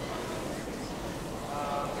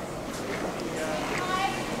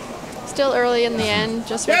 Still early in the end,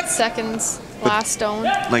 just with seconds last stone.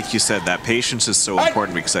 Like you said, that patience is so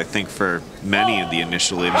important because I think for many the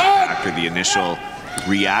initial impact or the initial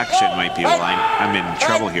reaction might be, well, I'm in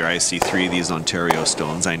trouble here. I see 3 of these Ontario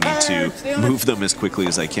stones. I need to move them as quickly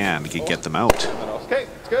as I can to get them out. Okay,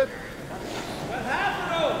 it's good.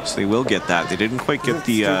 So they will get that. They didn't quite get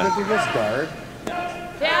the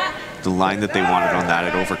line that they wanted on that.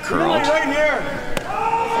 It overcurled. Right here.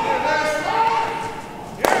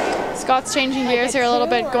 Scott's changing gears here a little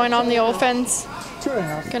bit, going on the offense.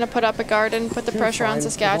 2.5. Going to put up a guard and put the pressure on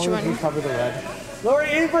Saskatchewan. Cover the red. Lori,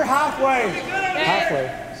 aim for halfway. Halfway.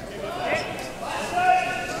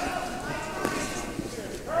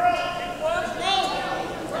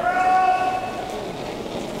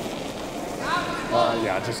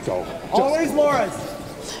 Yeah, just go. Always Morris.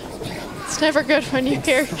 It's never good when you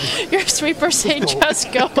hear your sweeper say,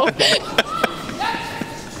 just go.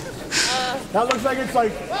 That looks like it's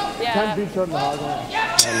like 10 Yeah. feet from the hog line.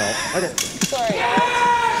 I know. Okay. Sorry.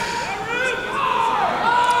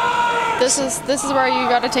 This is where you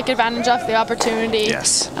got to take advantage of the opportunity.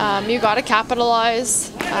 Yes. You got to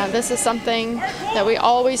capitalize. This is something that we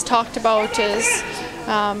always talked about. Is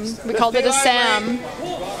we called it a SAM.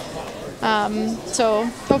 So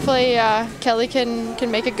hopefully Kelly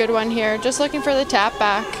can make a good one here. Just looking for the tap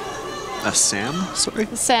back. A Sam? Sorry?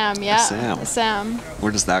 Sam, yeah. Sam. Sam.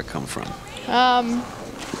 Where does that come from?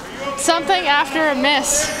 Something after a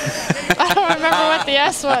miss. I don't remember what the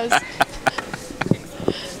S was.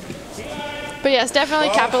 But yes, definitely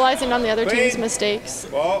capitalizing on the other team's mistakes.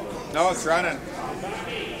 Oh, no, it's running.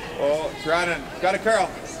 Oh, it's running. Got a curl.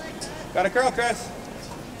 Got a curl, Chris.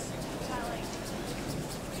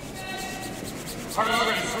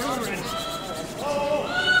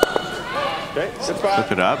 Okay, good spot.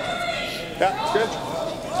 Flip it up. Yeah, it's good.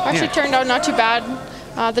 Actually turned out not too bad.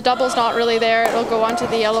 The double's not really there. It'll go onto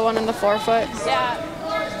the yellow one in the forefoot. Yeah.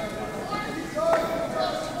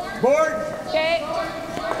 Board. Okay.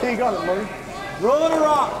 Okay, you got it, Lori. Rolling a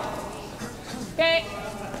rock. Okay.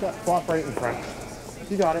 Yeah, flop right in front.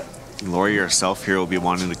 You got it. Lori herself here will be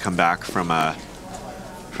wanting to come back from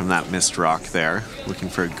that missed rock there. Looking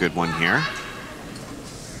for a good one here.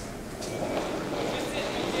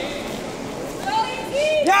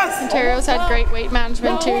 Yes. Ontario's had great weight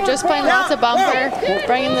management too, just playing lots of bumper,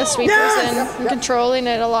 bringing the sweepers in, and controlling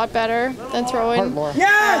it a lot better than Hard, throwing Laura.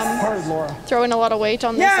 Yes. Hard, Laura. throwing a lot of weight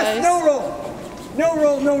on this Yes. ice. No roll. No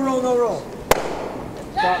roll. No roll. No roll.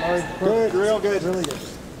 Got Lori. Good, real good. Really good.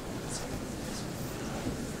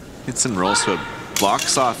 Hits and rolls, so it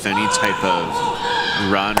blocks off any type of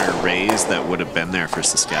run or raise that would have been there for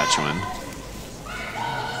Saskatchewan.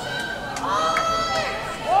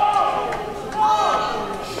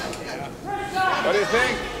 What do you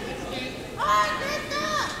think?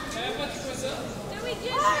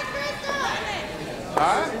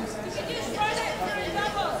 Huh?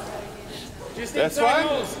 This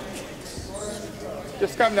one?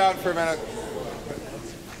 Just come down for a minute.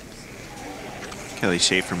 Kelly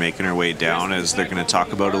Schaefer making her way down, as they're going to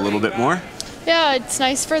talk about a little bit more. Yeah, it's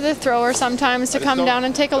nice for the thrower sometimes to come down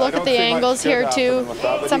and take a look at the angles here too.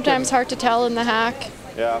 Sometimes hard to tell in the hack.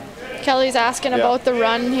 Yeah. Kelly's asking about the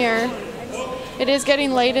run here. It is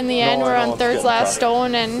getting late in the end. We're on third last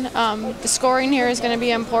stone, and the scoring here is going to be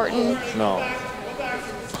important. No.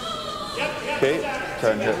 Okay,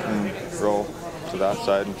 try and hit and roll to that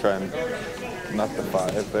side and try and nut the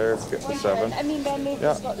 5 there, get the 7. I mean, Ben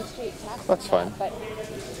Yeah. got the straight tackle. That's fine. But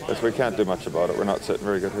Because we can't do much about it. We're not sitting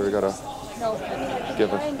very good here. We gotta no, I mean, I give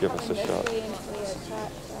try and us a come shot. this way and play a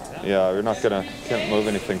track, Yeah, we're not gonna can't move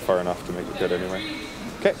anything far enough to make it good anyway.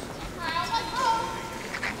 Okay.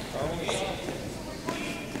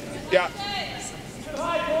 Yeah.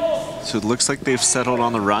 So it looks like they've settled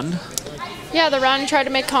on the run. Yeah, the run, try to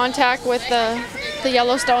make contact with the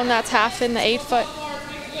Yellowstone that's half in the 8-foot,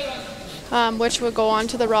 which would go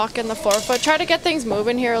onto the rock in the 4-foot. Try to get things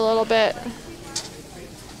moving here a little bit.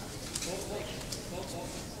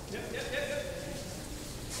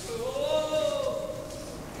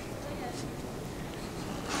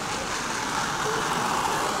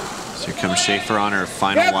 So here comes Schaefer on her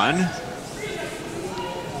final one.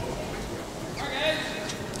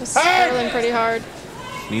 Just swirling pretty hard.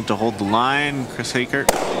 Need to hold the line, Chris Haker.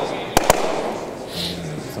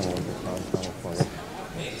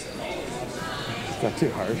 Not too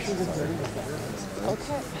harsh.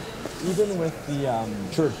 Okay. Even with the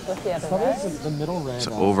sure. With the other Probably red. the middle red.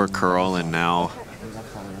 So over curl, and now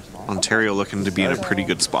Ontario looking to be in a pretty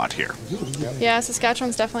good spot here. Yeah,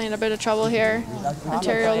 Saskatchewan's definitely in a bit of trouble here.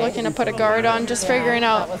 Ontario looking to put a guard on, just figuring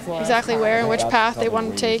out exactly where and which path they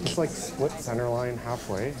want to take. Just like split center line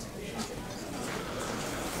halfway.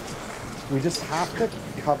 We just have to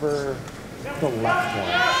cover the left one.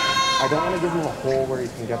 I don't want to give him a hole where he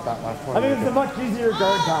can get that left one. I think it's a much easier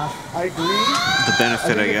guard pass. I agree. The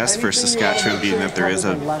benefit, I guess, for Saskatchewan being that there is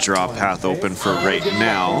a draw path open for right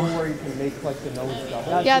now.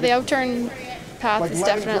 Yeah, the outturn path is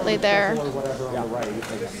definitely there.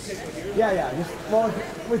 Yeah. Well,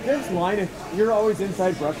 with this line, if you're always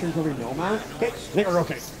inside brush until we know, man.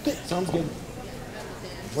 Okay. Sounds good.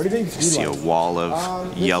 What do you think? You see a wall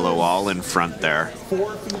of yellow all in front there.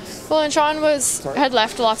 Well, and Sean had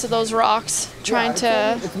left lots of those rocks, trying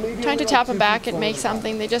to tap them back and make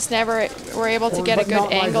something. They just never were able to get a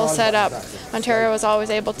good angle set up. Ontario was always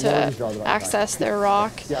able to access their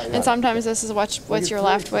rock, and sometimes this is what you're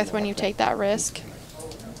left with when you take that risk.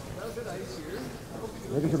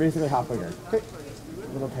 Looking for basically halfway here. Okay.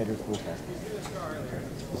 Little tighter school test.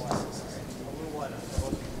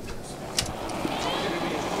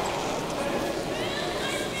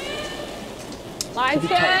 Line's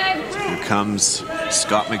good. Here comes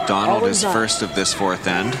Scott McDonald, his first of this fourth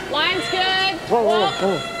end. Line's good. Whoa.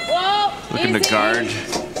 Looking to guard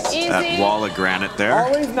that wall of granite there.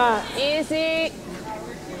 Always not. Easy.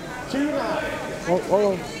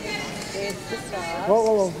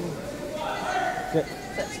 Whoa.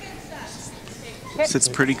 Sits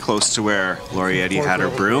pretty close to where Laurietti had her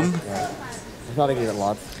broom. It's not even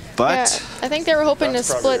lots. But I think they were hoping to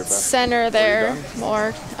split center there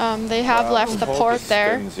more. They have left the port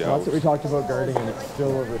there. That's what we talked about guarding, and it's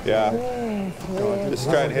still over. Yeah. Just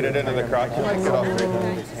try and hit it into the crotch and make it off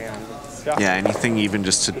his hand. yeah, anything even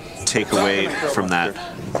just to take away from that.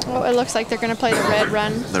 Oh, it looks like they're going to play the red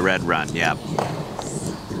run. The red run, yeah.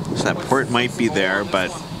 So that port might be there, but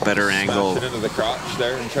better angle. Smash it into the crotch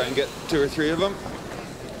there and try and get 2 or 3 of them.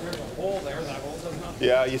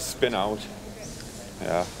 Yeah, you spin out.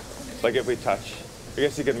 Yeah. Like if we touch, I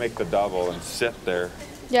guess you could make the double and sit there.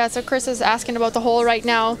 Yeah, so Chris is asking about the hole right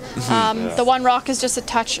now. The one rock is just a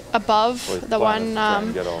touch above the one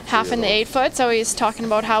half in the 8 foot, so he's talking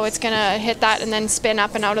about how it's going to hit that and then spin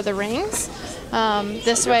up and out of the rings.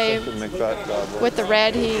 This way, with the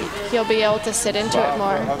red, he'll be able to sit into it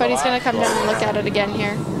more. But he's going to come down and look at it again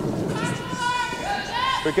here.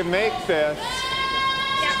 We can make this.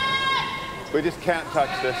 We just can't touch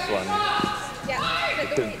this one.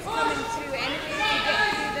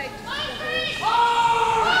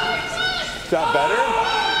 Is that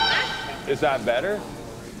better? Is that better?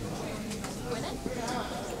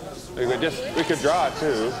 We could draw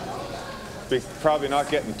 2. We're probably not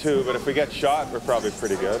getting 2, but if we get shot, we're probably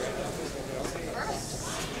pretty good.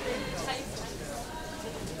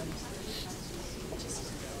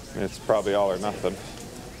 It's probably all or nothing.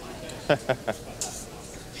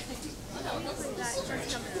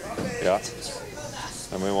 Yeah,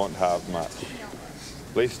 and we won't have much.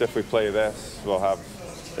 At least if we play this,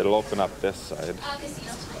 it'll open up this side.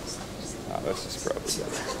 This is probably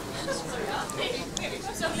better.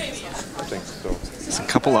 I think so. There's a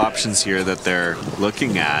couple options here that they're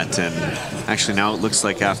looking at, and actually now it looks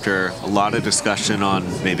like after a lot of discussion on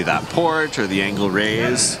maybe that port or the angle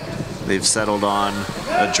raise, they've settled on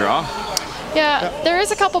a draw. Yeah, there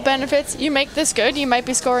is a couple benefits. You make this good, you might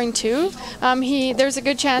be scoring 2. There's a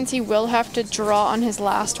good chance he will have to draw on his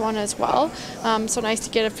last one as well. So nice to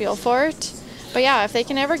get a feel for it. But yeah, if they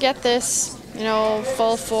can ever get this,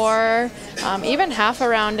 full 4, even half a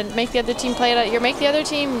round and make the other team play it, make the other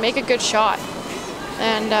team make a good shot.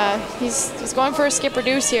 And he's going for a skip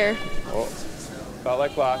reduce here. Oh, felt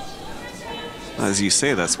like last. As you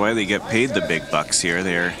say, that's why they get paid the big bucks here.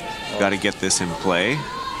 They're got to get this in play.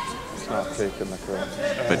 Not taking the curl.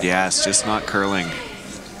 But yeah, it's just not curling.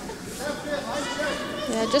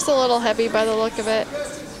 Yeah, just a little heavy by the look of it.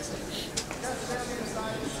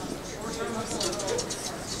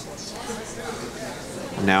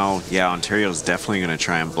 Now, yeah, Ontario's definitely going to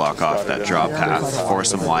try and block off that draw path,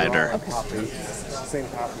 force them wider. Same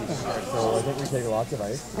path, so I think we take lots of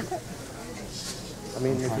ice. I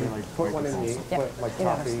mean, if you put one in the 8 foot, like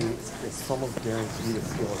copy, it's almost guaranteed to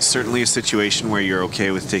steal it. Certainly a situation where you're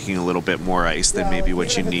okay with taking a little bit more ice than maybe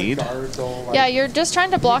what you need. Yeah, you're just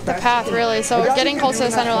trying to block the path, really, so getting close to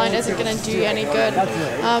the center line isn't going to do you any good.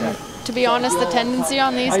 To be honest, the tendency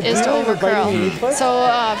on these is to overcurl. So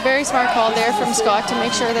very smart call there from Scott to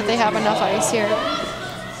make sure that they have enough ice here.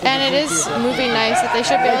 And it is moving nice, that they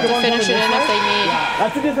should be able to finish it in if they need.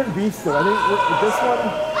 That's a different beast, though. I think with this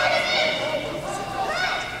one...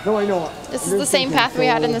 No, I know. This is the same path we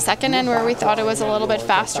had in the second end where we thought it was a little bit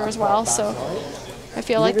faster as well. So I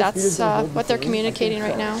feel like that's what they're communicating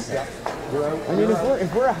right now. I mean,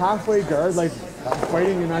 if we're a halfway guard, like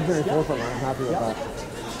fighting the imaginary 4 foot line, I'm happy with that.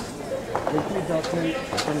 We can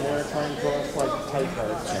from there try and throw us like tight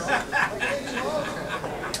guards.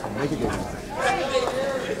 Make it good.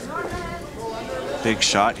 Big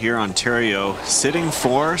shot here, Ontario sitting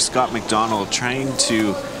for Scott McDonald, trying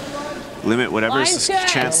to limit whatever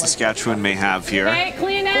chance Saskatchewan may have here. Okay,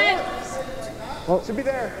 clean it. Well, should be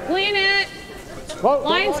there. Clean it. Whoa,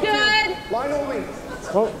 Line's good. Line only.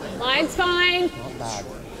 Whoa. Line's fine. Not bad.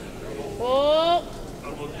 Whoa.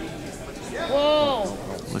 Whoa.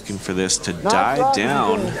 Looking for this to die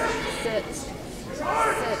down. Sit. Sit.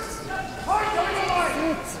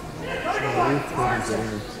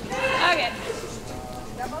 Okay.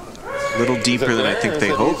 A little deeper than I think they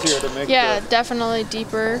hoped. Yeah, definitely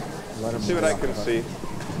deeper. See what I can see.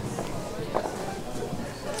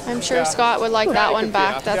 I'm sure Scott would like that one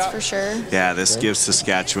back, that's for sure. Yeah, this gives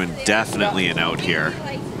Saskatchewan definitely an out here.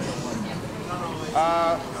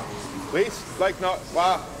 Least, like, no,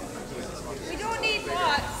 wow. We don't need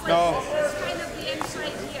lots. No. It's kind of the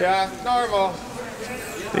inside here. Yeah, normal.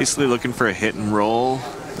 Basically looking for a hit and roll,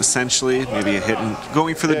 essentially. Maybe a hit and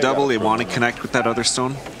going for the double. They want to connect with that other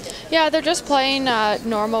stone. Yeah, they're just playing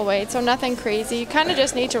normal weight, so nothing crazy. You kind of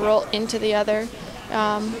just need to roll into the other.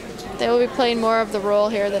 They will be playing more of the roll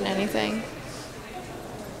here than anything.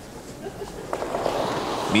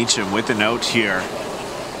 Meacham with a note here.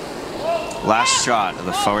 Last shot of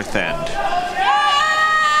the fourth end.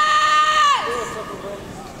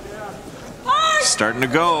 Starting to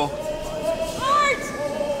go.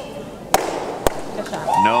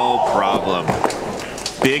 No problem.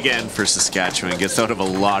 Big end for Saskatchewan. Gets out of a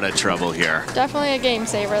lot of trouble here. Definitely a game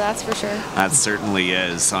saver, that's for sure. That certainly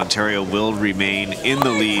is. Ontario will remain in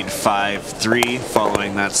the lead 5-3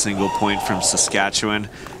 following that single point from Saskatchewan.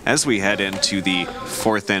 As we head into the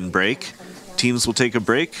fourth end break, teams will take a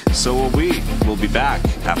break, so will we. We'll be back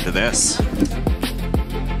after this.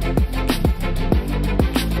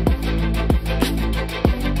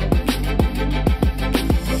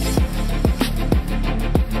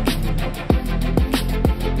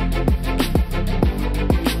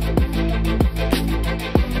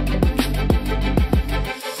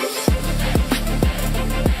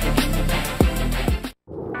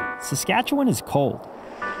 Saskatchewan is cold.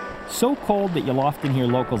 So cold that you'll often hear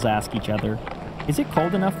locals ask each other, is it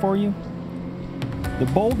cold enough for you? The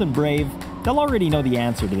bold and brave, they'll already know the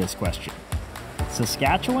answer to this question.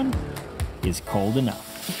 Saskatchewan is cold enough.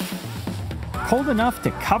 Cold enough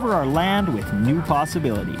to cover our land with new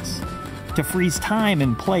possibilities. To freeze time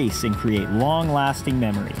and place and create long-lasting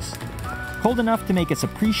memories. Cold enough to make us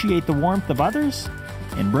appreciate the warmth of others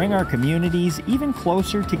and bring our communities even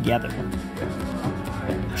closer together.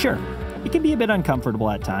 Sure, it can be a bit uncomfortable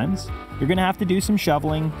at times. You're going to have to do some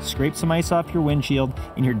shoveling, scrape some ice off your windshield,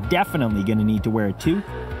 and you're definitely going to need to wear a toque,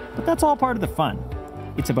 but that's all part of the fun.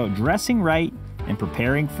 It's about dressing right and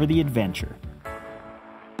preparing for the adventure.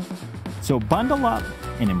 So bundle up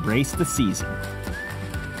and embrace the season.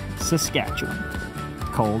 Saskatchewan,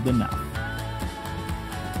 cold enough.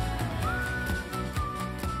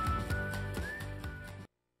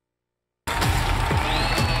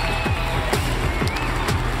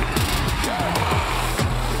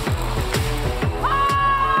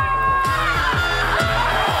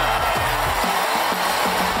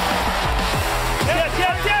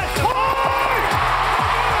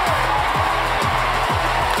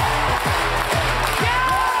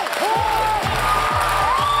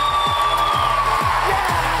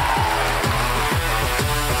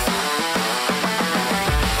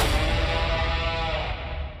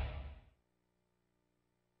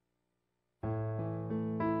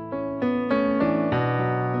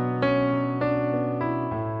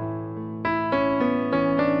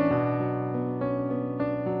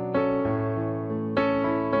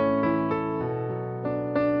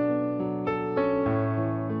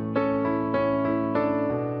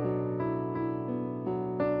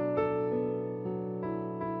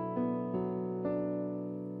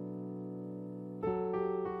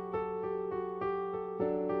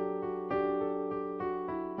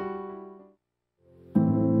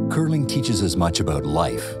 Curling teaches as much about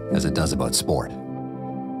life as it does about sport.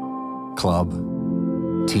 Club,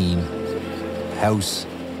 team, house,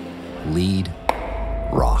 lead,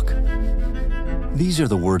 rock. These are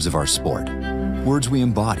the words of our sport. Words we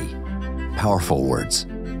embody. Powerful words.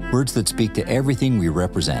 Words that speak to everything we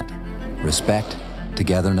represent. Respect,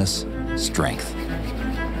 togetherness, strength.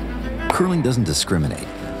 Curling doesn't discriminate.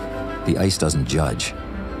 The ice doesn't judge.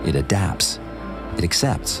 It adapts. It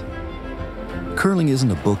accepts. Curling isn't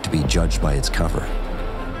a book to be judged by its cover.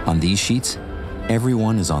 On these sheets,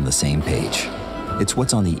 everyone is on the same page. It's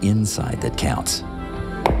what's on the inside that counts.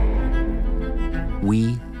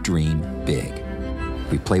 We dream big.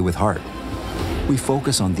 We play with heart. We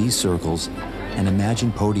focus on these circles and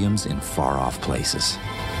imagine podiums in far-off places.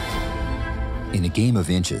 In a game of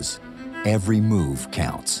inches, every move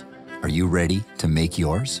counts. Are you ready to make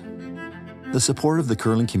yours? The support of the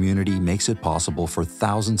curling community makes it possible for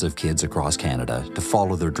thousands of kids across Canada to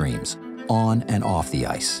follow their dreams, on and off the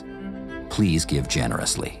ice. Please give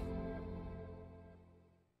generously.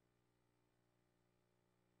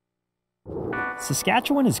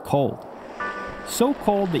 Saskatchewan is cold. So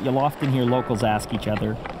cold that you'll often hear locals ask each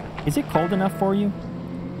other, is it cold enough for you?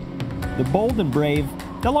 The bold and brave,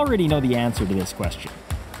 they'll already know the answer to this question.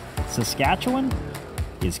 Saskatchewan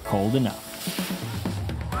is cold enough.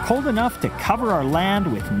 Cold enough to cover our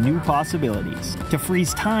land with new possibilities, to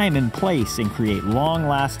freeze time and place and create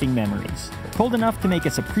long-lasting memories. Cold enough to make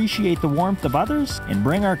us appreciate the warmth of others and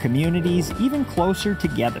bring our communities even closer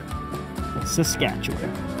together.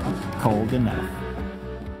 Saskatchewan, cold enough.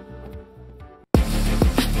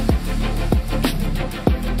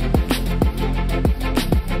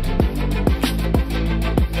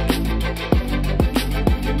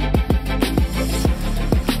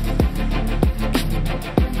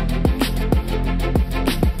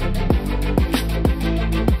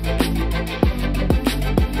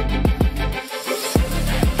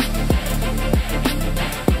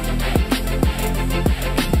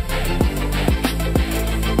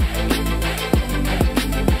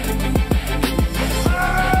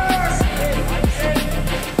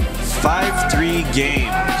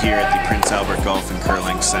 Game here at the Prince Albert Golf and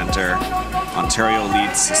Curling Centre. Ontario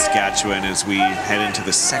leads Saskatchewan as we head into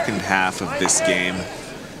the second half of this game.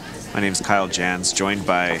 My name's Kyle Jans, joined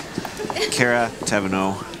by Kara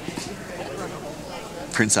Teveno,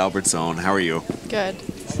 Prince Albert's own. How are you? Good.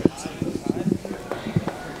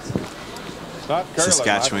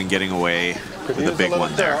 Saskatchewan getting away with a big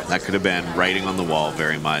one there. That could have been writing on the wall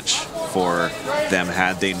very much for them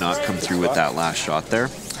had they not come through with that last shot there.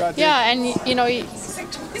 Yeah, and you know,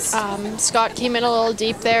 Scott came in a little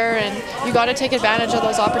deep there, and you got to take advantage of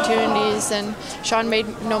those opportunities, and Sean made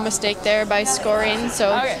no mistake there by scoring.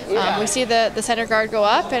 So we see the center guard go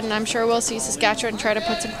up, and I'm sure we'll see Saskatchewan try to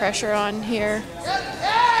put some pressure on here.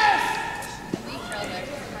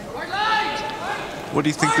 What do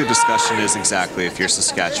you think the discussion is exactly if you're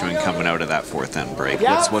Saskatchewan coming out of that fourth end break?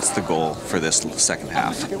 What's the goal for this second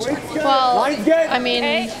half? Well, I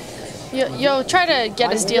mean, you'll try to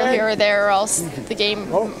get a steal here or there, or else the game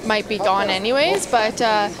might be gone anyways. But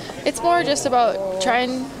it's more just about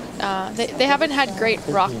trying. They haven't had great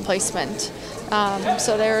rock placement,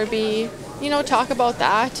 so there would be, you know, talk about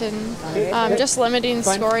that, and just limiting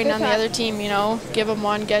scoring on the other team. You know, give them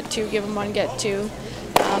one, get two, give them one, get two.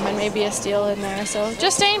 And maybe a steal in there. So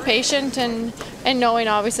just staying patient and knowing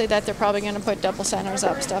obviously that they're probably going to put double centers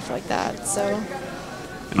up, stuff like that. So.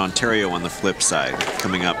 And Ontario on the flip side,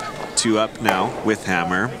 coming up 2 up now with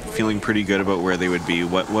Hammer, feeling pretty good about where they would be.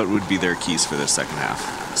 What would be their keys for this second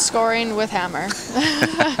half? Scoring with Hammer.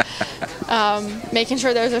 Making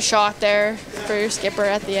sure there's a shot there for your skipper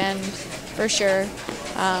at the end, for sure.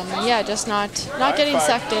 Yeah, just not getting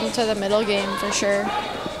sucked into the middle game for sure.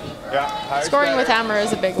 Yeah, scoring with Hammer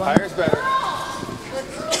is a big one. Higher's better.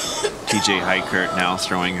 PJ Heikert now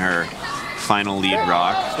throwing her final lead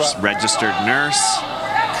rock. She's registered nurse,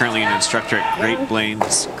 currently an instructor at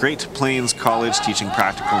Great Plains College, teaching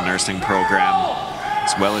practical nursing program,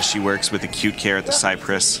 as well as she works with acute care at the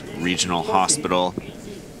Cypress Regional Hospital.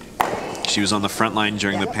 She was on the front line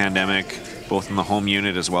during the pandemic, both in the home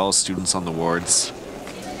unit as well as students on the wards.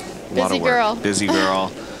 Busy girl. Busy girl.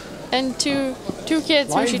 And two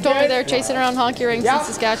kids who she told me they're chasing around honky rinks in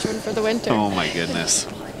Saskatchewan for the winter. Oh my goodness.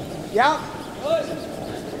 Yeah.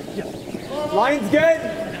 Line's good.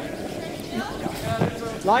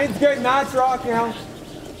 Line's good. Matt's rock now.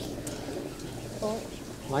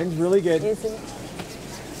 Line's really good. Easy.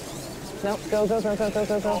 Nope. Go. Good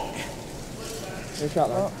shot,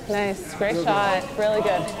 Line. Nice. Great shot. Really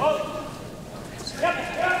good.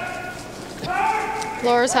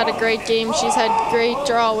 Laura's had a great game. She's had great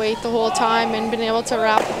draw weight the whole time and been able to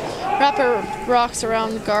wrap her rocks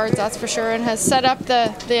around the guards, that's for sure, and has set up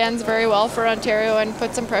the ends very well for Ontario and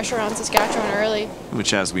put some pressure on Saskatchewan early.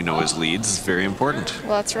 Which, as we know as Leeds, is very important.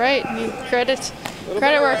 Well, that's right. You credit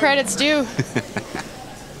where credit's due.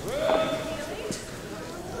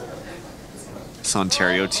 This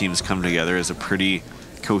Ontario team's come together as a pretty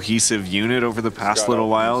cohesive unit over the past little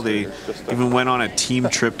while. They even went on a team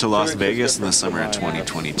trip to Las Vegas in the summer of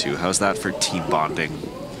 2022. How's that for team bonding?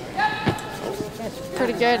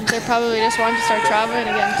 Pretty good. They're probably just wanting to start traveling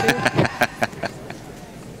again too.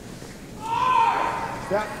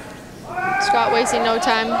 Scott wasting no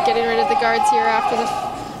time getting rid of the guards here after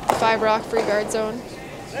the 5 rock free guard zone.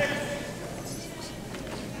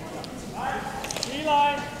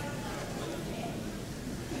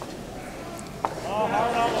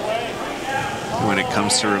 When it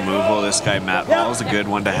comes to removal, this guy Matt Hall is a good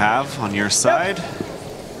one to have on your side.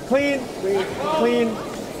 Clean, clean.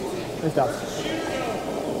 Good stuff.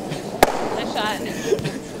 Nice shot.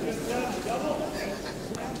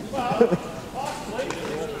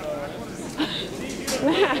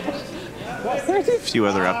 A few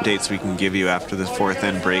other updates we can give you after the fourth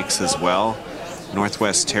end breaks as well.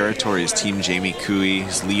 Northwest Territories team Jamie Cooey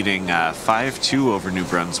is leading 5-2 over New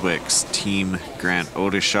Brunswick's team Grant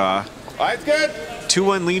Odishaw. That's good.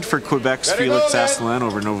 2-1 lead for Quebec's Felix Asselin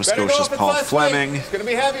over Nova Scotia's Paul Fleming. It's going to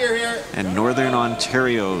be heavier here. And Northern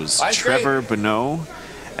Ontario's Trevor Bonneau,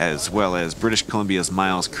 as well as British Columbia's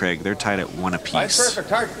Miles Craig. They're tied at 1 apiece. That's perfect.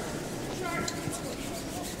 Hard.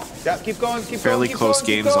 Yeah, keep going, keep Fairly going, close keep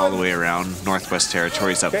games going. all the way around. Northwest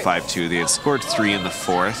Territories up 5-2. They had scored 3 in the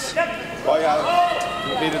fourth. Oh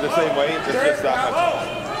yeah, beat it the same way, just that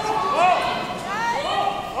much.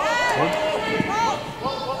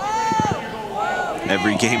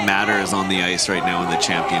 Every game matters on the ice right now in the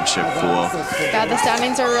championship pool. Yeah, the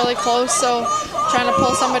standings are really close, so trying to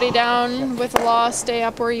pull somebody down with a loss, stay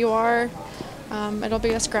up where you are. It'll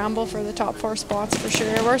be a scramble for the top 4 spots for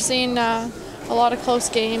sure. We're seeing a lot of close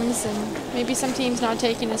games and maybe some teams not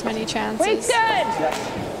taking as many chances. Weight's good.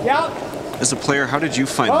 Yeah. As a player, how did you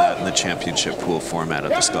find that in the championship pool format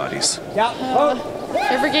of the Scotties? Yeah.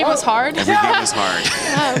 Every game was hard. Every game was hard.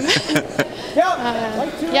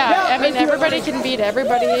 Yeah, I mean, everybody can beat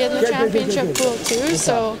everybody in the championship pool too,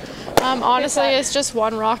 so honestly, it's just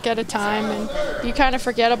one rock at a time, and you kind of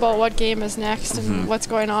forget about what game is next and what's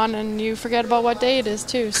going on, and you forget about what day it is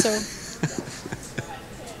too, so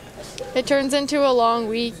it turns into a long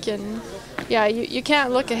week, and yeah, you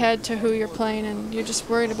can't look ahead to who you're playing, and you're just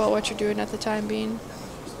worried about what you're doing at the time being.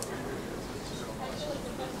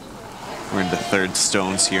 We're into third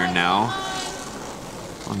stones here now.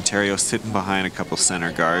 Ontario sitting behind a couple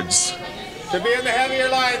center guards. Should be in the heavier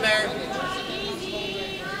line there.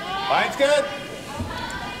 Line's good.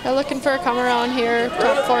 They're looking for a come around here,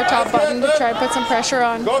 top 4, top button, to try and put some pressure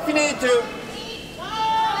on. Go if you need to.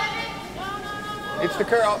 It's the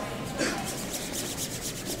curl.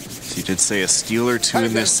 So you did say a steal or 2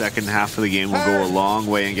 in this second half of the game will go a long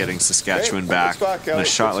way in getting Saskatchewan back. And a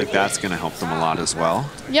shot like that's going to help them a lot as well.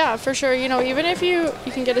 Yeah, for sure. You know, even if you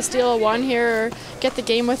can get a steal of 1 here or get the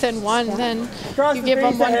game within 1, then you give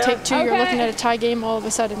them 1, take 2, you're looking at a tie game all of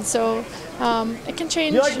a sudden. So it can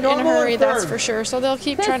change in a hurry, that's for sure. So they'll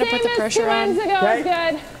keep trying to put the pressure on.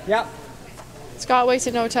 Good. Yep. Scott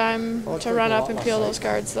wasted no time to run up and peel those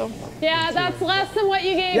guards, though. Yeah, that's less than what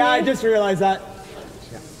you gave me. Yeah, I just realized that.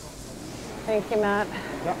 Thank you, Matt.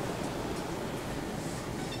 Yep.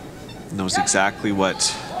 Knows exactly what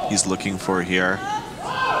he's looking for here.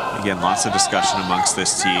 Again, lots of discussion amongst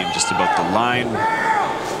this team just about the line.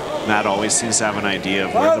 Matt always seems to have an idea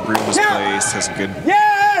of where the broom is placed, has a good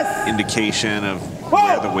indication of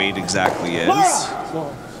where the weight exactly is.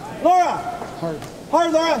 Laura!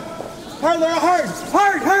 Hard, Laura! Hard, Laura, hard!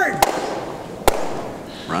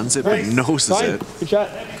 Runs it, but knows it. Good shot.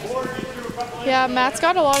 Yeah, Matt's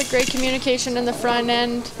got a lot of great communication in the front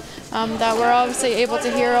end that we're obviously able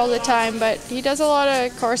to hear all the time, but he does a lot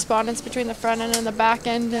of correspondence between the front end and the back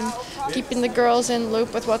end and keeping the girls in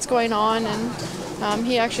loop with what's going on. And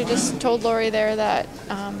he actually just told Laurie there that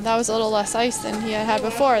that was a little less ice than he had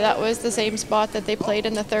before. That was the same spot that they played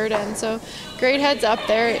in the third end. So great heads up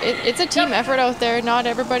there. It's a team effort out there. Not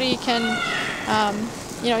everybody can,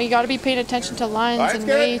 you know, you got to be paying attention to lines and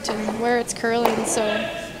weight and where it's curling. So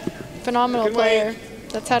phenomenal player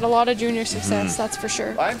that's had a lot of junior success, that's for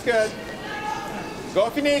sure. Line's good. Go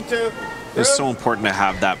if you need to. It's so important to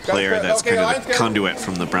have that player that's kind of the conduit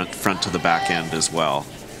from the front to the back end as well,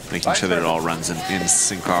 making sure that it all runs in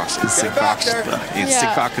syncocracy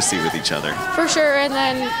with each other. For sure, and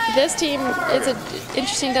then this team is an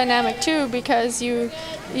interesting dynamic too, because you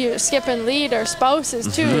skip and lead our spouses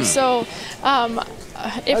too, so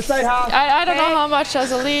if I don't know how much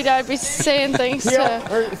as a lead I'd be saying things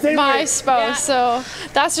to my spouse, so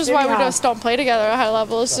that's just why we just don't play together at a high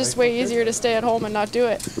level. It's just way easier to stay at home and not do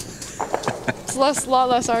it. It's a lot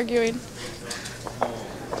less arguing.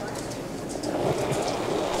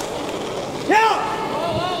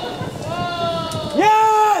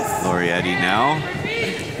 Yes! Laurietti now.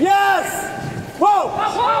 Yes! Whoa!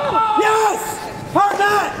 Yes! Hard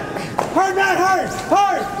Matt! Hard Matt, hard!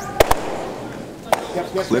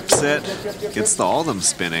 Clips it, gets all of them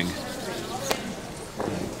spinning.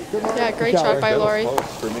 Yeah, great shot by Laurie.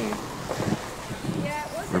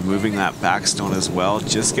 Removing that backstone as well,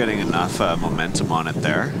 just getting enough momentum on it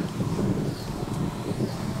there.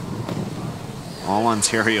 all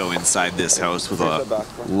Ontario inside this house with a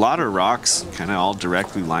lot of rocks kind of all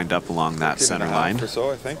directly lined up along that center line. Or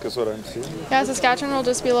so, I think, is what I'm seeing. Yeah, Saskatchewan will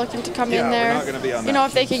just be looking to come in we're there. not gonna be on You know, that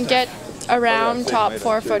if they can get around top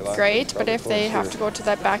 4 foot, last great. one, But if they have to go to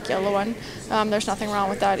that back yellow one, there's nothing wrong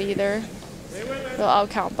with that either. We'll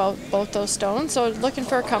outcount both those stones. So looking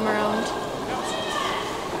for a come around.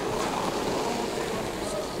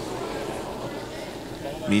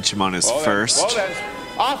 Meacham on his first. Well then,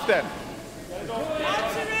 Austin.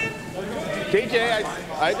 TJ,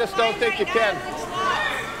 I just don't think you can.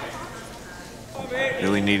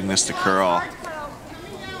 Really needing this to curl.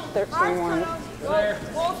 13-1.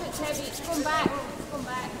 Wolf, it's heavy. Come back. Come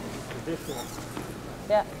back.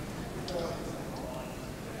 Yeah.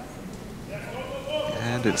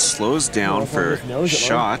 And it slows down for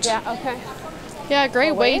shot. Yeah, okay. Yeah,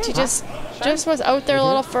 great weight. He just was out there a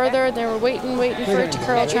little further, and they were waiting for it to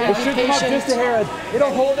curl, trying to be Should come up just patient. ahead. You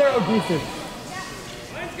don't hold there or goose it.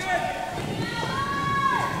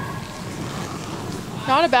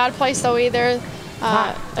 Not a bad place though either.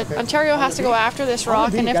 Ontario has to go after this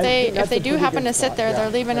rock, and if they do happen to sit there, they're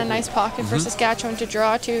leaving a nice pocket for Saskatchewan to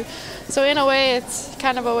draw to. So in a way, it's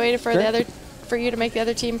kind of a way for you to make the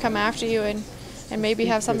other team come after you and maybe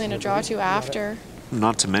have something to draw to after.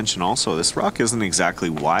 Not to mention also, this rock isn't exactly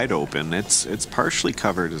wide open. It's partially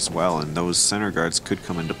covered as well, and those center guards could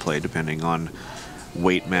come into play depending on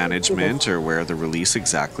weight management or where the release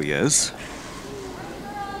exactly is.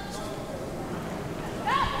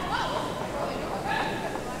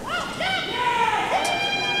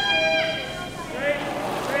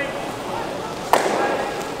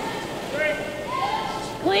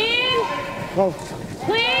 Clean. Whoa.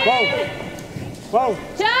 Clean. Whoa. Whoa.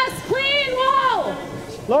 Just clean. Whoa.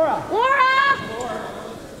 Laura. Laura.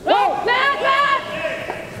 Whoa. Back.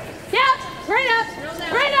 Yep. Right up.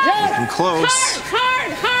 Right up. Getting close.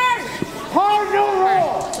 Hard. Hard, no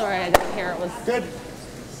roll. Sorry, I didn't hear it was. Good.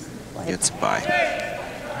 Gets by.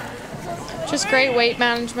 Just great weight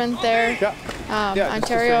management there.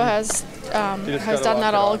 Ontario has done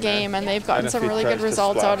that all game, and they've gotten some really good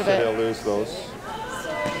results out of it. They'll lose those.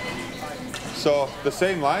 So the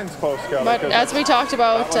same line's close, Kelly. But as we talked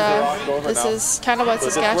about, this is kind of what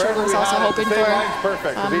Saskatchewan was also hoping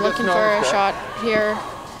for. Looking for a shot here,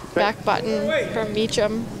 back button from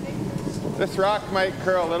Meacham. This rock might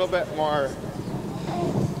curl a little bit more.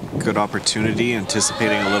 Good opportunity,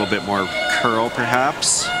 anticipating a little bit more curl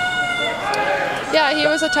perhaps. Yeah, he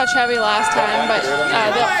was a touch heavy last time, but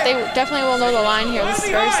they definitely will know the line here. This is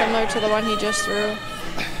very similar to the one he just threw.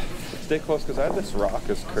 Stay close, because I had this rock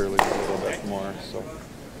is curling a little bit more, so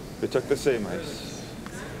we took the same ice.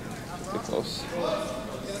 Stay close.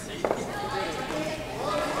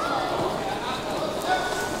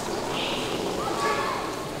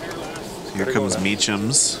 Here comes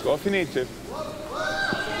Meacham's Go if you need to.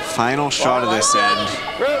 final shot of this end.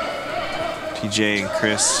 TJ and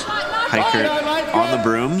Chris Hikert on the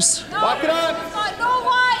brooms. Lock it on. No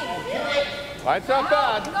white. Light's not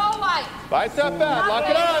bad. No white. Light's not bad. Lock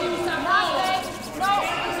it on.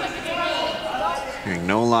 Hearing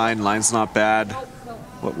no line, line's not bad.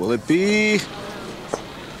 What will it be?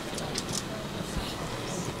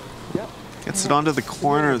 Gets it onto the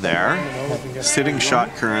corner there. Sitting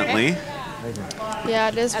shot currently. Yeah,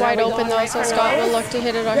 it is wide open though, so Scott will look to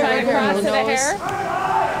hit it on right here on the nose.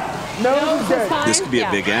 This could be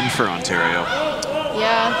a big end for Ontario.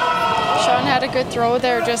 Yeah, Sean had a good throw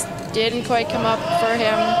there, just didn't quite come up for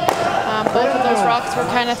him. Both of those rocks were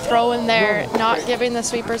kind of throwing there, not giving the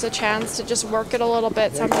sweepers a chance to just work it a little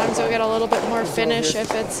bit. Sometimes they'll get a little bit more finish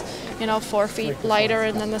if it's, 4 feet lighter,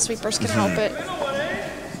 and then the sweepers can help it.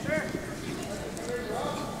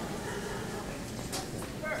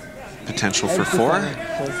 Potential for 4?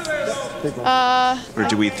 Or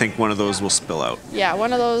do we think one of those will spill out? Yeah,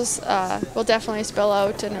 one of those will definitely spill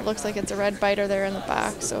out, and it looks like it's a red biter there in the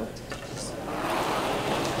back. So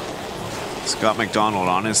Scott McDonald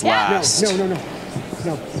on his last. No.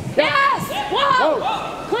 Yes! Whoa!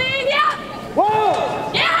 Clean, yeah!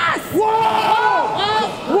 Whoa! Yes! Whoa!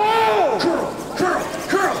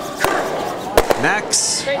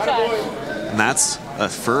 Next. Great shot. And that's a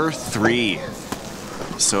for 3.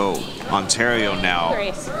 So Ontario now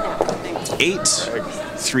Grace.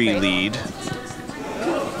 8-3 lead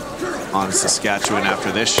on Saskatchewan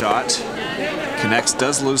after this shot. Connects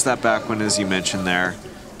does lose that back one, as you mentioned there,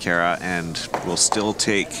 Kara, and will still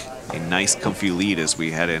take a nice comfy lead as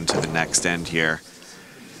we head into the next end here.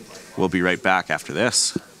 We'll be right back after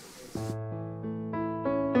this.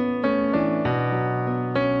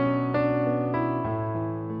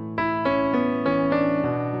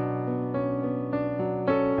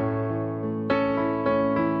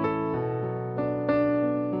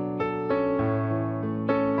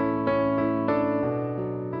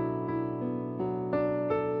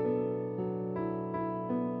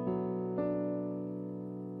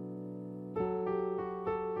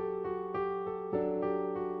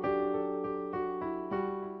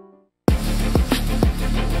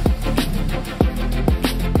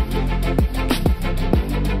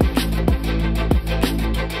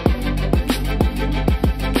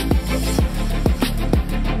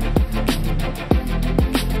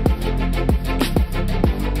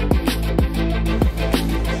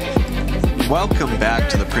 Welcome back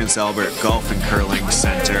to the Prince Albert Golf and Curling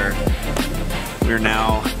Center. We're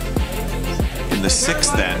now in the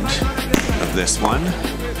 6th end of this one.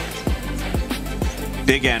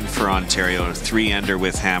 Big end for Ontario, 3-ender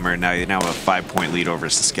with hammer. Now a 5-point lead over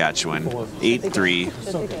Saskatchewan, 8-3.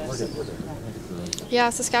 Yeah,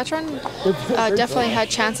 Saskatchewan definitely had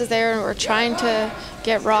chances there and were trying to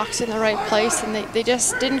get rocks in the right place, and they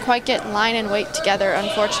just didn't quite get line and weight together,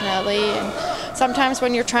 unfortunately. And sometimes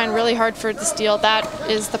when you're trying really hard for the steal, that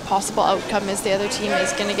is the possible outcome, is the other team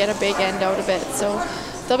is going to get a big end out of it. So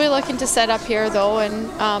they'll be looking to set up here, though, and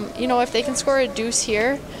you know, if they can score a deuce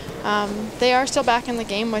here, they are still back in the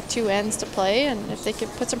game with 2 ends to play, and if they could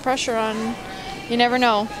put some pressure on, you never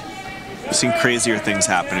know. I've seen crazier things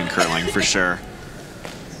happen in curling, for sure.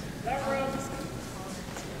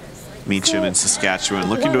 Meacham and Saskatchewan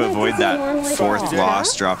looking to avoid that 4th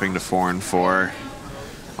loss, dropping to 4-4.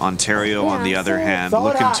 Ontario, on the other hand,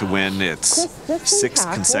 looking to win its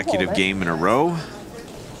 6th consecutive game in a row.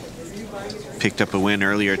 Picked up a win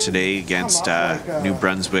earlier today against New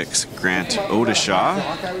Brunswick's Grant Odishaw.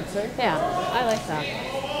 Yeah, I like that.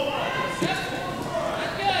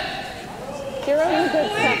 You're on a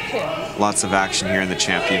good step too. Lots of action here in the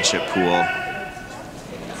championship pool.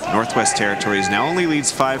 Northwest Territories now only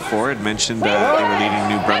leads 5-4. I'd mentioned they were leading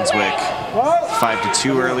New Brunswick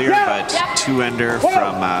 5-2 earlier, but 2-ender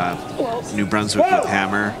from New Brunswick with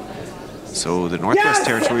hammer. So the Northwest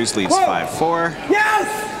Territories leads 5-4.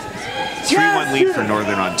 3-1 lead for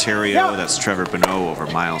Northern Ontario. That's Trevor Bonneau over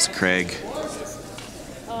Miles Craig.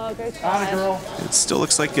 It still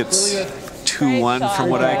looks like it's 2-1 from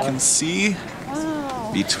what I can see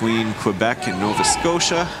between Quebec and Nova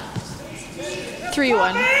Scotia.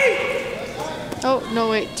 3-1. Oh, no,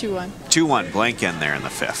 wait, 2-1. 2-1, blank end there in the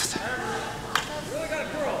 5th.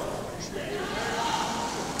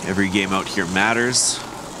 Every game out here matters.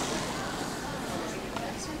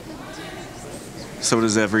 So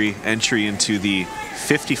does every entry into the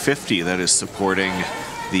 50-50 that is supporting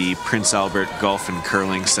the Prince Albert Golf and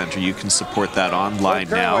Curling Center. You can support that online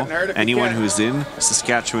now. Anyone who's in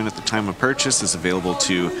Saskatchewan at the time of purchase is available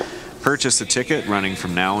to purchase a ticket running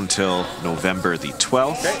from now until November the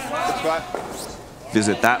 12th.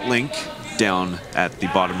 Visit that link down at the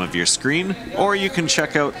bottom of your screen, or you can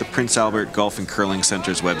check out the Prince Albert Golf and Curling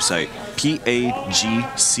Center's website, pagcc.ca,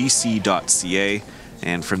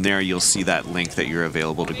 and from there you'll see that link that you're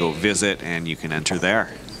available to go visit, and you can enter there.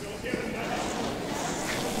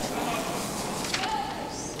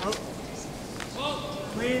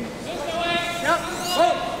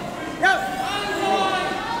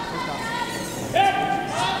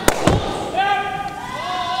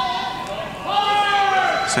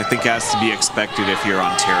 So I think has to be expected if you're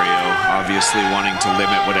Ontario, obviously wanting to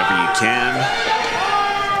limit whatever you can.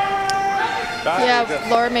 Yeah,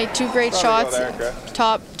 Laura made 2 great shots,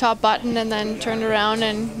 top button, and then turned around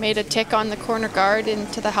and made a tick on the corner guard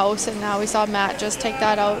into the house, and now we saw Matt just take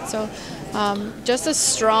that out. So just a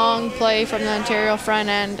strong play from the Ontario front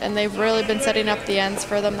end, and they've really been setting up the ends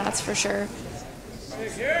for them, that's for sure.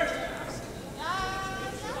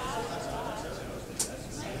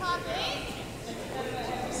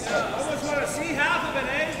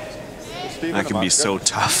 That can be so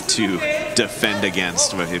tough to defend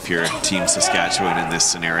against if you're Team Saskatchewan in this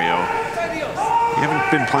scenario. You haven't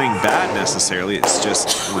been playing bad necessarily, it's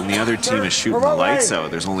just when the other team is shooting the lights out,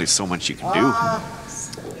 there's only so much you can do.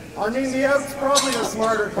 I mean, the out's probably the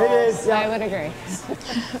smarter call. It is, I would agree.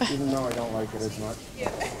 Even though I don't like it as much.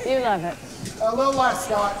 You love it. A little less,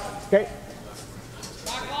 Scott. Okay.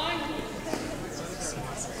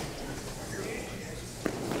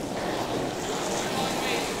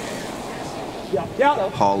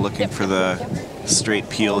 Paul looking for the straight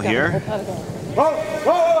peel here.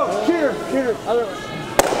 Whoa, shooter.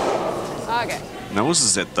 Okay.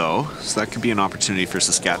 Noses it though, so that could be an opportunity for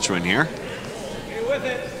Saskatchewan here.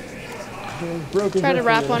 Try to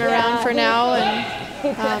wrap one around for now and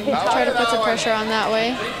try to put some pressure on that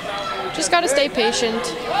way. Just got to stay patient.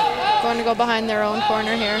 Going to go behind their own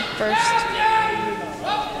corner here first.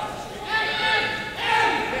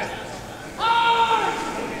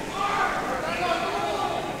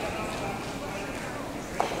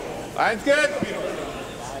 Line's good.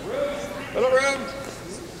 Little room.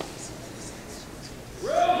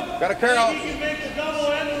 Got a curl.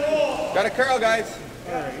 Got a curl, guys.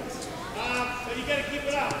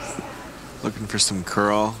 Looking for some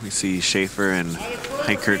curl. We see Schaefer and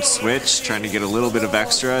Heikert switch, trying to get a little bit of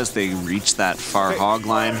extra as they reach that far hog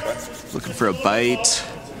line. Looking for a bite.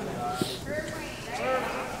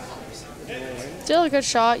 Still a good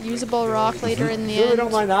shot, usable rock later in the Really end.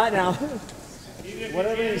 don't mind that now.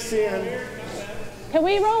 Whatever you're seeing. Can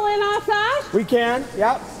we roll in off that? We can.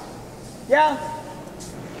 Yep. Yeah.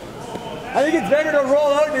 I think it's better to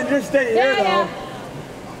roll out than just stay here, though.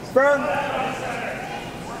 Firm.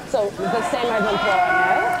 So the same I've been throwing,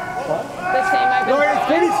 right? What? The same I've been throwing. It's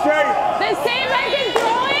pretty straight. The same I've been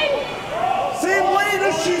throwing? Same way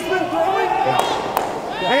that she's been throwing.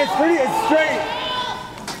 And it's straight.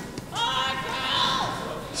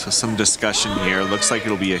 So some discussion here. Looks like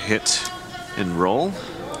it'll be a hit and roll.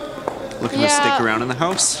 Looking to stick around in the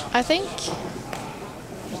house. I think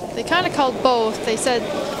they kind of called both. They said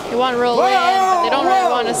they want to roll in, but they don't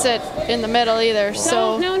really want to sit in the middle either.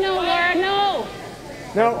 So No, Laura, no.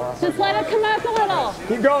 No. Just let it come up a little.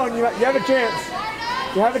 Keep going. You have a chance.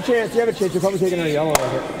 You have a chance. You're probably taking a yellow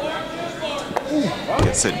right here.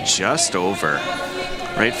 Gets it just over.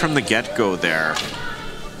 Right from the get-go there.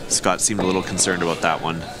 Scott seemed a little concerned about that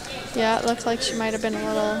one. yeah, it looked like she might have been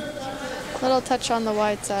a little touch on the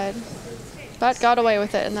wide side. But got away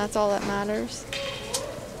with it, and that's all that matters.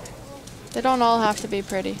 They don't all have to be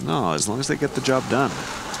pretty. No, as long as they get the job done.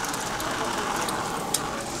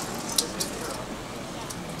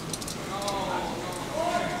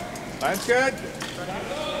 That's good.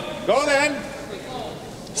 Go then.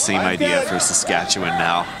 Same idea for Saskatchewan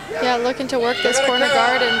now. Yeah, looking to work this corner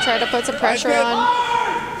guard and try to put some pressure on.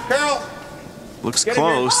 Carol. Looks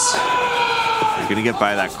close. They're going to get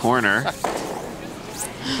by that corner.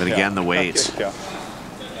 But again, the weight. Can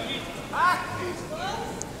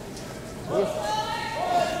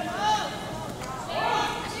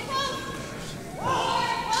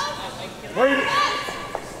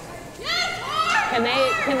they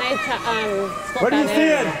split What are you that in?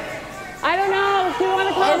 seeing? I don't know. Do you want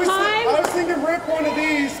to call time? I was thinking rip one of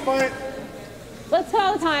these, but... Let's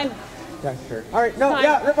call time. Yeah, sure. All right, no, Fine.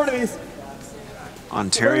 yeah, rip one of these.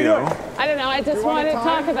 Ontario. I don't know. I just wanted to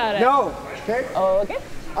talk about it. No. Okay. Oh, okay.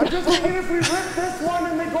 I'm just thinking if we rip this one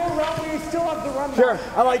and they go around, we still have the run back. Sure,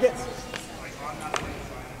 I like it.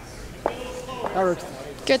 That works.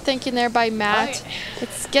 Good thinking there by Matt. It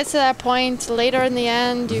gets to that point later in the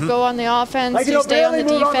end. You go on the offense, you stay on the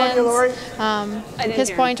defense.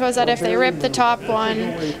 His point was that if they rip the top one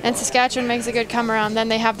and Saskatchewan makes a good come around, then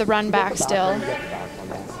they have the run back still.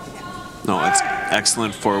 No, it's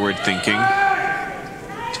excellent forward thinking.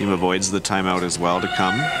 Team avoids the timeout as well to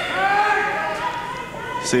come.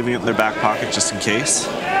 Saving it in their back pocket just in case.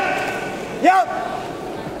 Yep.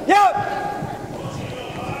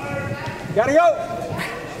 Gotta go.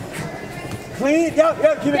 Clean.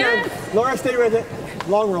 Yep. Keep it down. Laura, stay with it.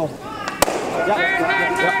 Long roll. Hard.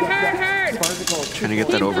 Trying to get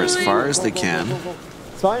that over as far as they can.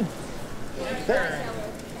 It's fine.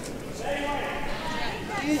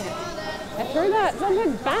 I threw that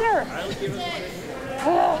something better.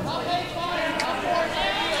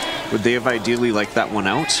 Would they have ideally liked that one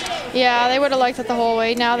out? Yeah, they would have liked it the whole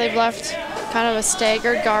way. Now they've left kind of a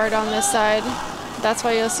staggered guard on this side. That's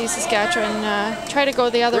why you'll see Saskatchewan try to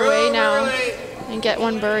go the other way now and get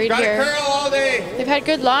one buried here. They've had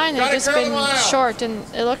good line. They've just been short, and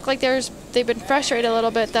it looked like they've been frustrated a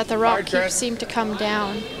little bit that the rock seemed to come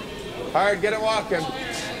down. Hard, get it walking.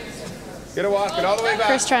 Get it walking all the way back.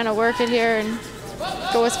 Chris trying to work it here and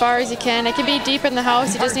go as far as he can. It can be deep in the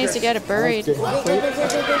house. He just needs to get it buried.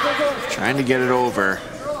 Trying to get it over.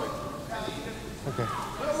 Okay.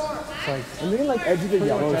 I'm thinking like edge of the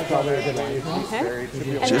yellow is probably a good line. Okay.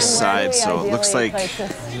 Just side, so it looks like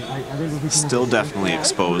still definitely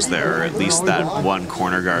exposed there, or at least that one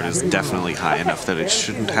corner guard is definitely high enough that it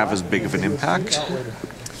shouldn't have as big of an impact.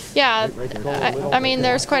 Yeah, I mean,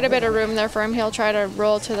 there's quite a bit of room there for him. He'll try to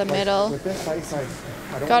roll to the middle.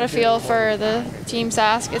 Got a feel for the Team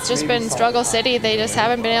Sask. It's just been struggle city. They just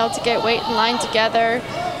haven't been able to get weight and line together.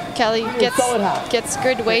 Kelly gets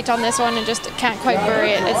good weight on this one and just can't quite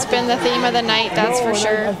bury it. It's been the theme of the night, that's for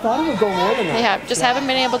sure. I thought it would go more than that. They haven't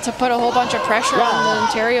been able to put a whole bunch of pressure on the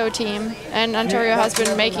Ontario team, and Ontario has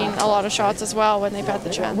been making a lot of shots as well when they've had the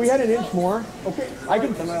chance. We had an inch more. Okay,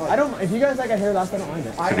 if you guys like a hair last, I don't mind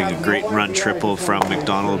it. Getting a great run triple from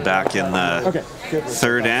McDonald back in the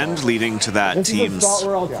third end, leading to that team's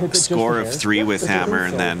score of 3 with Hammer,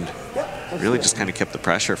 and then really just kind of kept the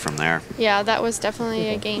pressure from there. Yeah, that was definitely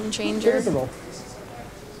a game changer.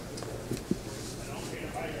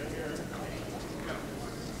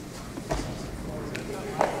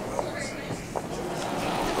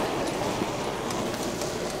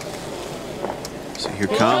 So here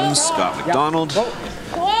comes Scott McDonald. They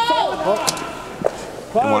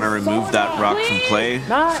want to remove that rock from play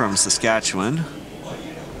from Saskatchewan.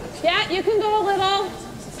 Yeah, you can go a little.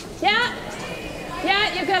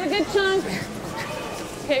 Yeah, you've got a good chunk.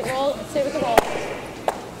 Okay, roll. Stay with the roll.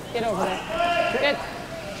 Get over there. Good.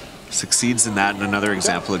 succeeds in that, and another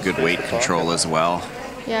example of good weight control as well.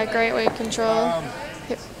 Yeah, great weight control.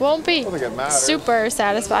 It won't be super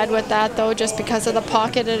satisfied with that though, just because of the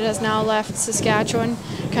pocket it has now left Saskatchewan.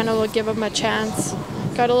 Kind of will give him a chance.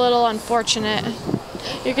 Got a little unfortunate.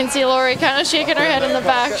 You can see Lori kind of shaking her head in the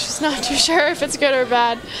back. She's not too sure if it's good or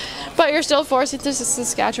bad. But you're still forcing the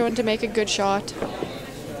Saskatchewan to make a good shot.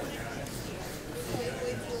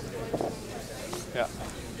 Yeah.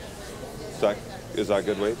 Is that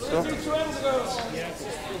good weight still?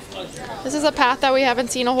 This is a path that we haven't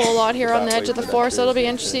seen a whole lot here on the edge of the four, so it'll be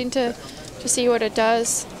interesting to see what it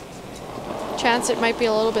does. Chance it might be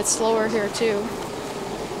a little bit slower here too.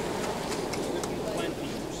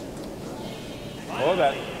 Hold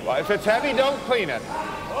that. Well, if it's heavy, don't clean it.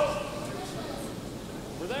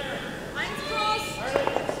 We're there. Line's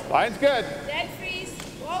close. Line's good. Dead freeze.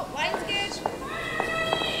 Whoa, line's good.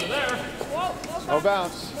 We're there. Whoa, no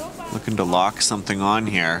bounce. No bounce. Looking to lock something on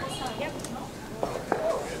here. Yep.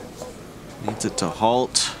 Needs it to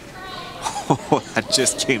halt. Oh, that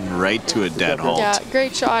just came right to a dead halt. Yeah,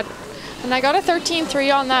 great shot. And I got a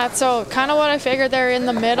 13-3 on that, so kind of what I figured there in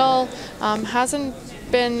the middle. Hasn't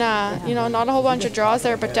been, you know, not a whole bunch of draws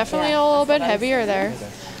there, but definitely a little bit heavier there.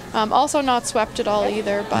 Also not swept at all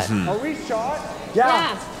either, but Are we shot?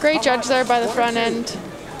 Yeah. great judge there by the front end.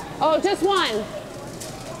 Oh, just one.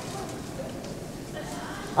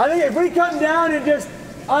 I think if we come down and just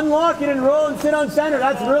unlock it and roll and sit on center,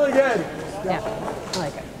 that's really good. Yeah, I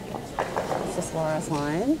like it. It's just Laura's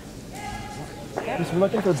line. Just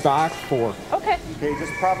looking for back four. Okay. Okay,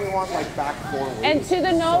 just probably want like back four. And to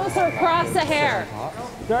the nose or across the hair?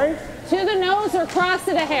 Sorry? To the nose or across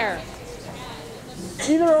to the hair?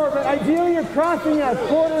 Either or, but ideally you're crossing a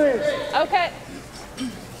quarter inch. Okay.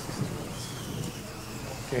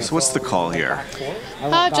 So what's the call here?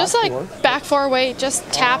 Just like back four weight, just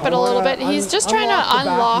tap it a little bit. He's just trying to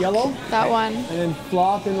unlock that one. And then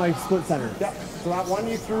flop in like split center. Yeah. So that one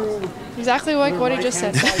you threw. Exactly like what he just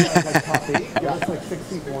said. That's like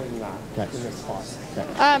 60 more than that in this spot.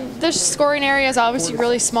 The scoring area is obviously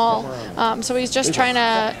really small, so he's just trying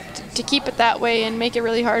to keep it that way and make it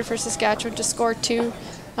really hard for Saskatchewan to score two.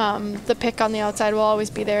 The pick on the outside will always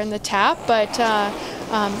be there in the tap, but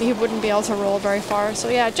he wouldn't be able to roll very far. So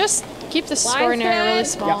yeah, just keep the scoring area really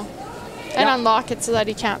small and unlock it so that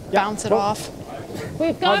he can't bounce it off.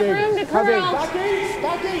 We've got room to curl. Back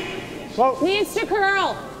eight. Needs to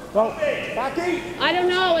curl. Back eight. I don't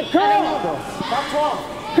know. I don't know. Back 12.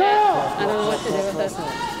 I don't know what to do with this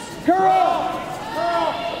one.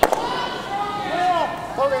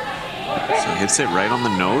 So he hits it right on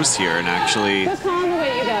the nose here and actually Just calm the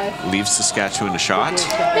weight, you guys. leaves Saskatchewan a shot.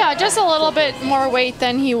 Yeah, just a little bit more weight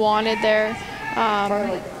than he wanted there.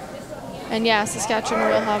 And yeah, Saskatchewan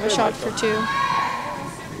will have a shot for two.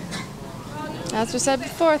 As we said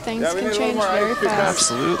before, things can change very fast.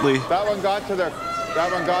 Absolutely. That one got to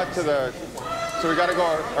the, so we got to go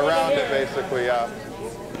around it basically, yeah.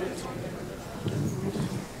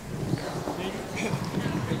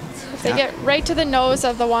 If they get right to the nose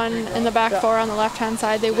of the one in the back four on the left-hand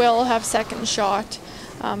side, they will have second shot,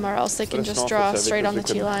 or else they can just draw straight on the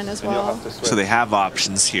tee line as well. So they have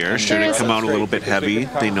options here. Should it come out a little bit heavy,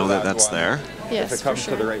 they know that that's there. Yes, if it comes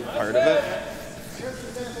for to the sure. right part of it.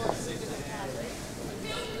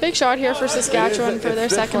 Big shot here for Saskatchewan for their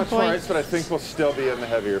second point. Right, but I think we'll still be in the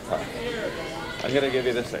heavier pack. I'm going to give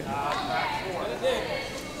you this thing.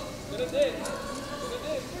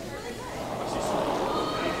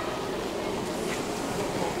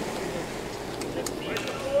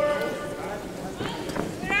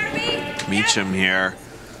 Meacham here,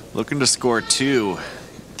 looking to score two.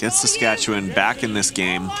 Gets Saskatchewan back in this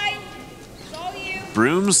game.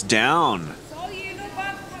 Brooms down.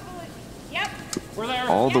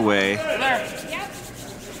 All the way.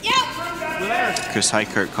 Chris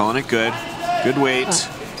Heikart calling it good. Good weight.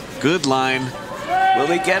 Good line. Will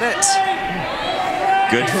they get it?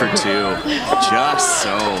 Good for two. Just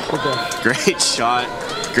so. Great shot.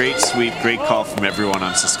 Great sweep. Great call from everyone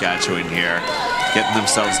on Saskatchewan here. Getting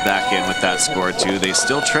themselves back in with that score too. They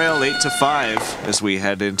still trail 8-5 as we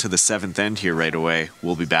head into the seventh end here right away.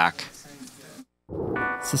 We'll be back.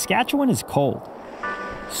 Saskatchewan is cold.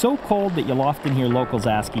 So cold that you'll often hear locals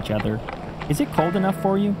ask each other, is it cold enough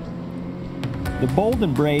for you? The bold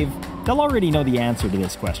and brave, they'll already know the answer to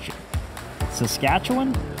this question.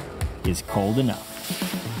 Saskatchewan is cold enough.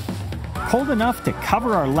 Cold enough to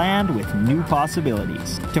cover our land with new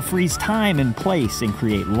possibilities, to freeze time and place and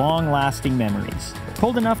create long-lasting memories.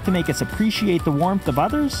 Cold enough to make us appreciate the warmth of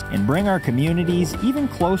others and bring our communities even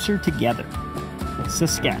closer together.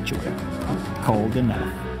 Saskatchewan, cold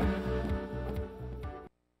enough.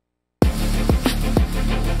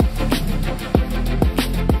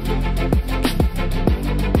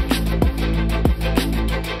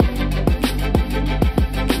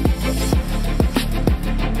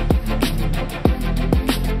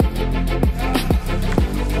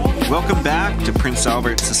 Welcome back to Prince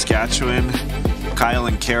Albert, Saskatchewan. Kyle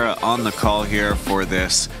and Kara on the call here for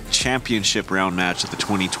this championship round match at the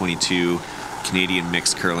 2022 Canadian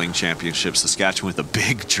Mixed Curling Championship. Saskatchewan with a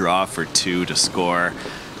big draw for 2 to score.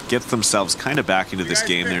 Get themselves kind of back into this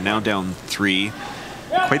game. They're now down 3.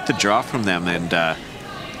 Quite the draw from them, and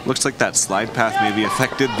looks like that slide path maybe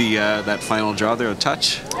affected the that final draw there a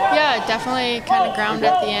touch. Yeah, definitely kind of ground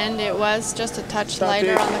at the end. It was just a touch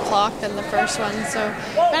lighter on the clock than the first one, so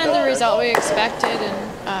kind of the result we expected,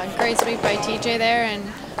 and great sweep by TJ there, and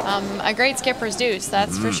a great skipper's deuce,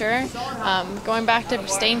 that's for sure. Going back to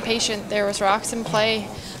staying patient, there was rocks in play.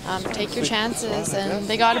 Take your chances, and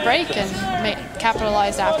they got a break and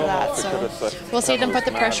capitalized after that. So we'll see them put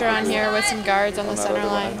the pressure on here with some guards on the center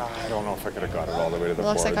line. I don't know if I could have got it all the way to the It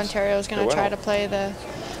looks like boards. Ontario is going to try to play the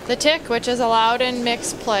tick, which is allowed in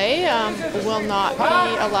mixed play, will not be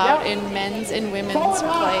allowed in men's and women's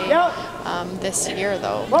play this year,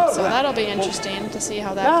 though. So that'll be interesting to see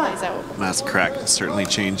how that plays out. That's correct. It certainly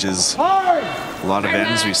changes a lot of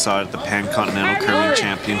ends. We saw it at the Pan-Continental Curling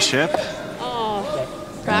Championship.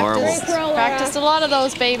 Practiced a lot of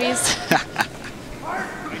those babies.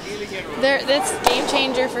 It's game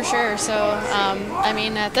changer for sure. So, I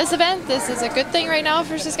mean, at this event, this is a good thing right now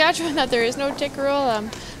for Saskatchewan that there is no tick rule.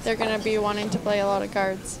 They're going to be wanting to play a lot of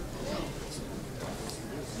guards.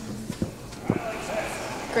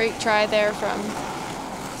 Great try there from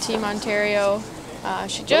Team Ontario.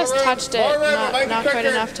 She just touched it, not quite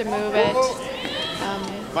enough to move it.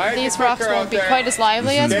 These rocks won't be quite as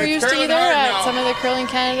lively as we're used to either at some of the Curling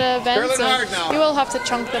Canada events, so you will have to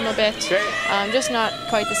chunk them a bit. Just not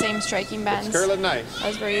quite the same striking bands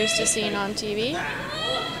as we're used to seeing on TV.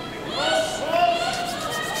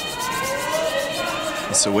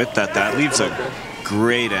 So with that leaves a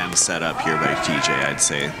great end set up here by TJ, I'd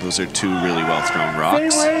say. Those are 2 really well thrown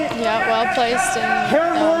rocks. Yeah, well placed,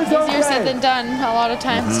 and easier said than done a lot of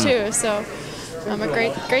times too. So a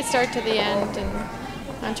great start to the end, and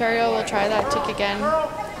Ontario will try that tick again.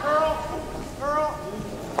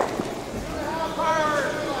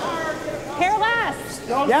 Hair last.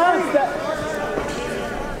 Yes.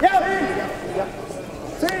 Yep.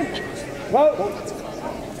 Whoa.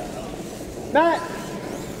 Matt.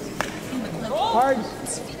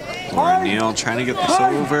 Hard. Neil trying to get this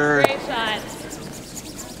over. Great shot.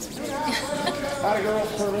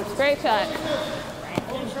 Great shot.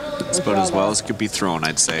 It's about as well as could be thrown,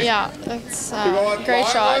 I'd say. Yeah, that's a great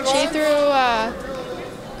shot. She threw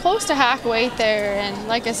close to hack weight there, and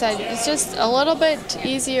like I said, it's just a little bit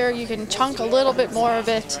easier. You can chunk a little bit more of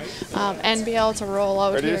it and be able to roll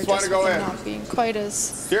out here, just with not being quite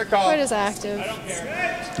as active.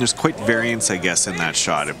 There's quite variance, I guess, in that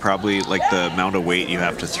shot. It probably, like the amount of weight you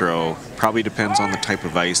have to throw, probably depends on the type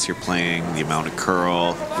of ice you're playing, the amount of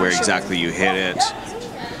curl, where exactly you hit it.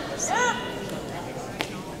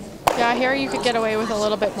 Yeah, here you could get away with a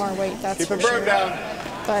little bit more weight, that's for sure.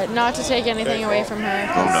 But not to take anything away from her.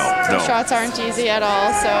 Oh, no. Those shots aren't easy at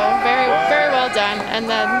all, so very, very well done. And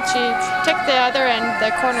then she took the other end, the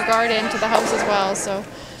corner guard, into the house as well, so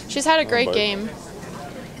she's had a great game.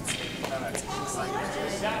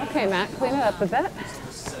 Okay, Matt, clean it up a bit.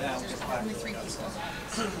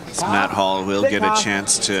 So Matt Hall will get a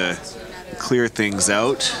chance to clear things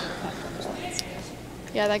out.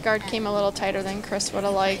 Yeah, that guard came a little tighter than Chris would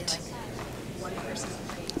have liked.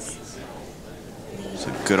 It's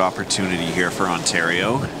a good opportunity here for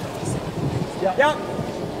Ontario.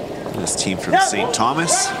 This team from St.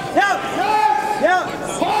 Thomas.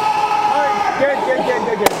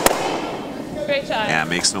 Great shot. Yeah,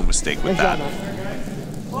 makes no mistake with that.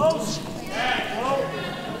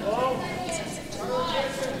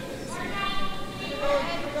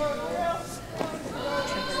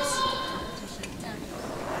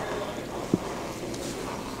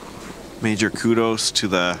 Major kudos to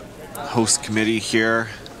the host committee here,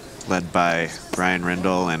 led by Brian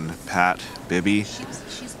Rindle and Pat Bibby,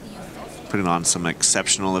 putting on some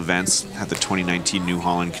exceptional events at the 2019 New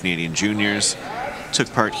Holland Canadian Juniors.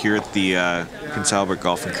 Took part here at the Prince Albert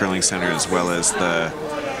Golf and Curling Center, as well as the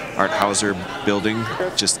Art Hauser building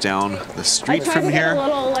just down the street from here.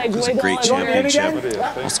 It was a great championship.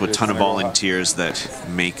 Also a ton of volunteers that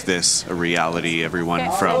make this a reality.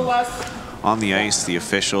 Everyone from on the ice, the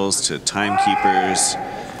officials, to timekeepers,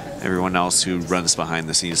 everyone else who runs behind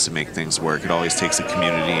the scenes to make things work. It always takes a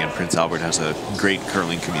community, and Prince Albert has a great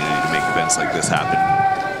curling community to make events like this happen.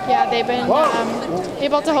 Yeah, they've been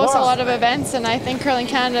able to host a lot of events, and I think Curling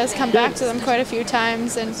Canada has come back to them quite a few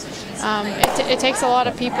times, and it takes a lot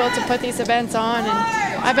of people to put these events on, and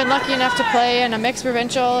I've been lucky enough to play in a mixed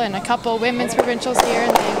provincial and a couple women's provincials here,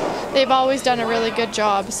 and they've always done a really good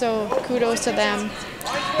job. So kudos to them.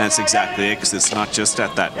 That's exactly it, because it's not just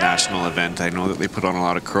at that national event. I know that they put on a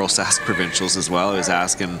lot of Curl Sask provincials as well. I was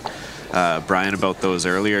asking Brian about those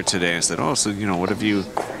earlier today. I said, oh, so you know, what have you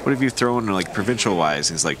thrown like provincial wise?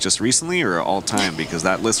 He's like, just recently or all time? Because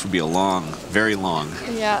that list would be a long, very long.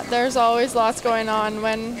 Yeah, there's always lots going on.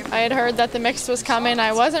 When I had heard that the mixed was coming,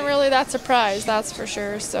 I wasn't really that surprised, that's for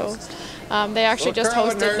sure. So they actually just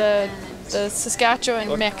hosted the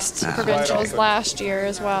Saskatchewan mixed provincials last year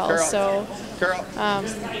as well. So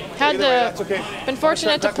been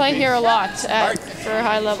fortunate to play here a lot for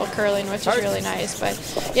high level curling, which is really nice. But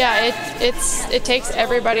yeah, it takes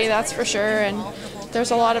everybody, that's for sure. And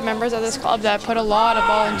there's a lot of members of this club that put a lot of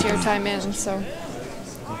volunteer time in. So.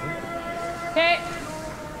 Okay.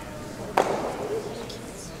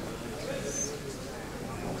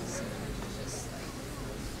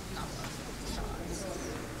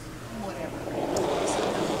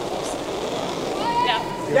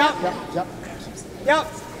 Yep.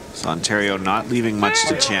 So Ontario not leaving much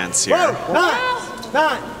to chance here. Whoa,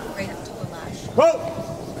 not.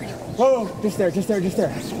 Whoa, just there.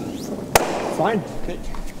 Fine.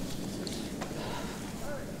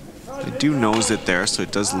 They do nose it there, so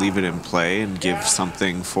it does leave it in play and give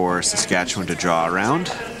something for Saskatchewan to draw around.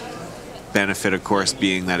 Benefit, of course,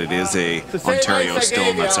 being that it is a Ontario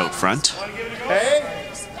stone that's out front. Hey.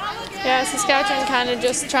 Yeah, Saskatchewan kind of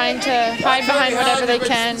just trying to hide behind whatever they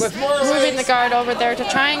can, moving the guard over there to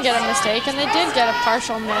try and get a mistake, and they did get a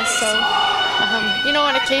partial miss. So, you know,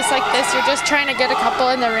 in a case like this, you're just trying to get a couple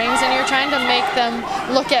in the rings, and you're trying to make them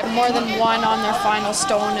look at more than one on their final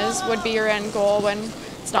stone would be your end goal when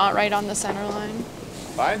it's not right on the center line.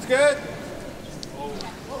 Line's good.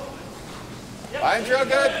 Line's real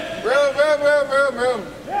good. Room.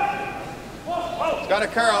 It's got a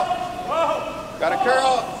curl. Got a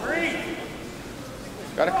curl.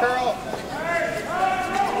 Got a curl.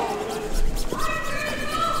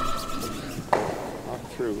 Not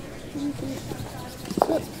through.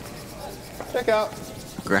 Check out.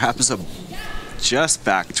 Grabs a just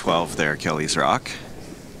back 12 there, Kelly's Rock.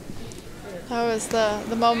 That was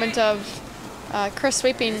the moment of Chris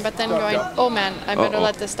sweeping, but then going, oh man, I better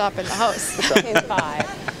let this stop in the house.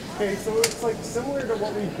 Okay, so it's like similar to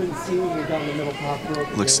what we've been seeing down the middle top row.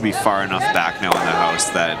 Looks to be far enough back now in the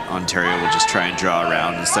house that Ontario will just try and draw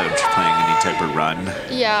around instead of playing any type of run.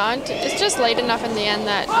 Yeah, it's just late enough in the end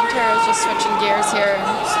that Ontario's just switching gears here.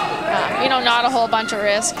 And, you know, not a whole bunch of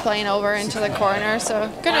risk playing over into the corner. So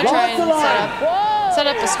gonna try and set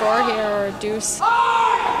up a score here or a deuce. Not,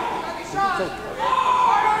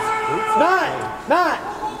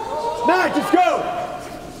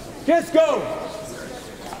 just go.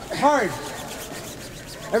 Hard.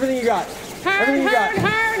 Everything you got. Hard.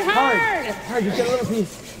 Just get a little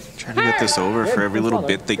piece. Trying to get this over for every little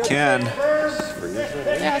bit they can.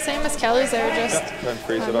 Yeah, same as Kelly's there, just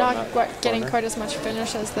not getting quite as much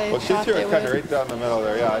finish as they Well, she thought threw they it kind of would. right down the middle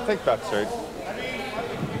there. Yeah, I think that's right.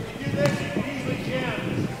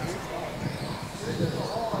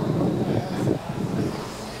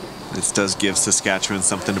 This does give Saskatchewan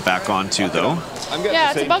something to back onto, though.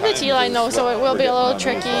 Yeah, it's above the tee line though, so it will be a little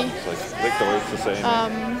tricky.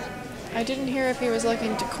 I didn't hear if he was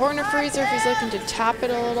looking to corner freeze or if he's looking to tap it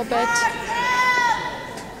a little bit.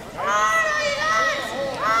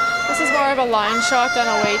 This is more of a line shot than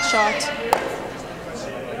a weight shot.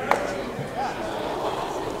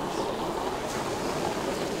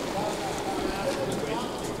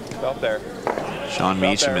 Out there. Sean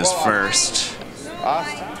Meacham is first.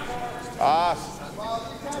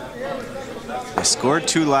 They scored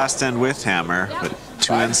 2 last end with Hammer, but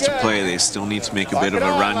 2 ends to play. They still need to make a bit of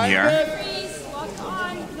a run here.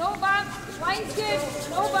 No back. Line's good.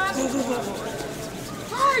 No back.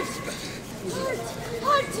 Hard,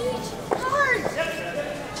 teach. Hard.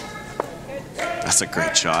 That's a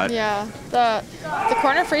great shot. Yeah, the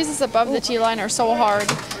corner freezes above the tee line are so hard.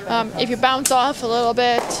 If you bounce off a little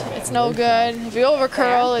bit, it's no good. If you over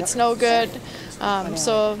curl, it's no good.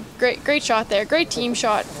 So great shot there, great team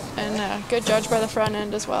shot, and good judge by the front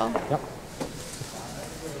end as well. Yep.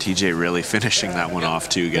 TJ really finishing that one off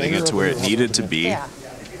too, getting it to where it needed to be. Yeah.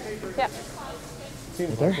 Yep.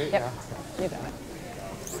 There? Yep. You got it.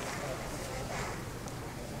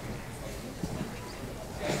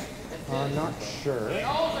 I'm not sure.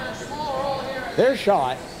 Their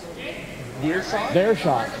shot. Their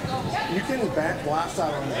shot. You can back blast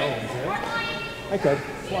out on the zones, eh? I could.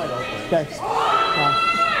 Slide out there. Thanks.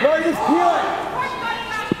 Lord, just peel it.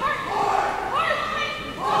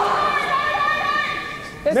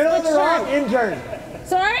 Middle of the rock, intern.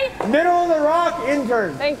 Sorry? Middle of the rock,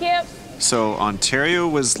 intern. Thank you. So Ontario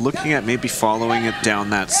was looking at maybe following it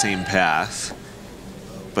down that same path,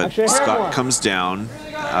 but Scott comes down,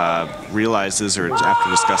 realizes, or after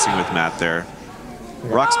discussing with Matt there,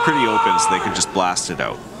 rock's pretty open, so they could just blast it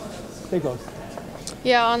out. Stay close.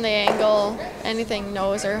 Yeah, on the angle, anything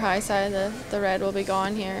nose or high side, the red will be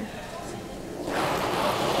gone here.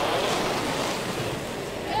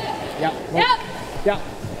 Yeah. Yep. Yeah.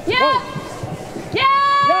 Yeah.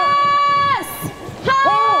 Yes!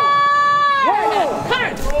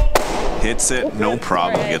 Hard! Hits it, no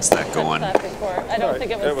problem, gets that going. I don't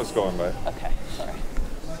think it was going by. Okay, sorry.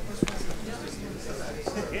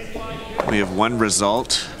 We have one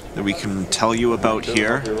result that we can tell you about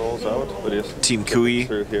here. Team Cooey,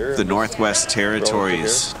 the Northwest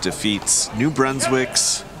Territories, defeats New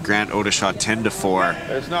Brunswick's Grant Odishaw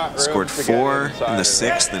 10-4. Scored 4 in the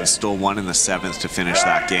 6th and stole 1 in the 7th to finish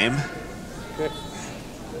that game.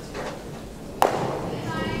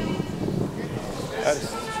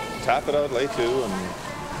 Tap it out late too and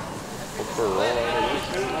hope for a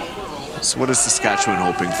roll. So what is Saskatchewan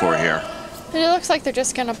hoping for here? It looks like they're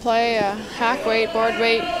just going to play a hack weight, board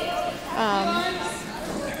weight,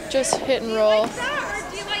 just hit and roll. Do you like that,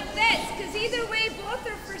 or do you like this? Because either way, both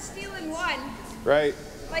are for stealing 1. Right.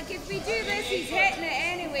 Like if we do this, he's hitting it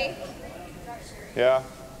anyway. Yeah.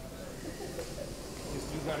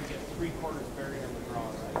 You got to get 3/4 buried in the draw,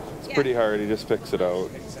 right? It's pretty hard. He just picks it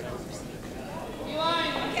out.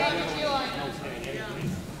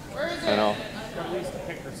 I know.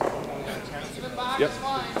 Yep,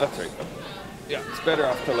 that's right. Yeah, it's better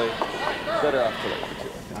off to lay. Better off to lay.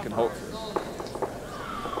 I can hope.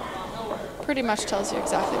 Pretty much tells you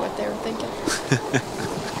exactly what they were thinking.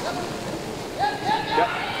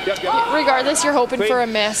 Yep. Regardless, you're hoping for a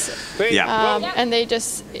miss. Yeah. And they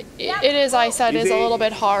just, it is, I said, is a little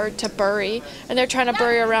bit hard to bury. And they're trying to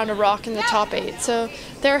bury around a rock in the top 8. So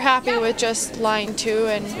they're happy with just line 2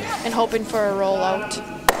 and hoping for a rollout.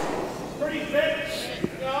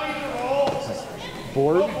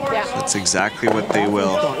 Board? Yeah. That's exactly what they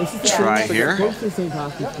will try here. I was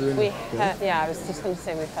just going to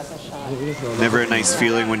say we've had the shot. Never a nice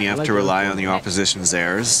feeling when you have to rely on the opposition's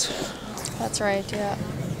errors. That's right, yeah.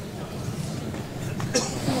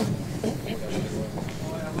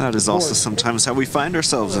 That is also sometimes how we find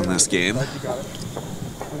ourselves in this game.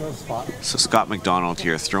 So Scott McDonald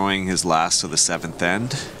here throwing his last of the 7th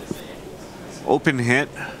end. Open hit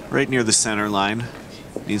right near the center line.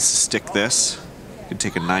 Needs to stick this. Could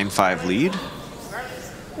take a 9-5 lead.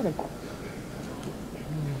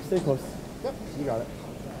 Stay close. Yep, you got it.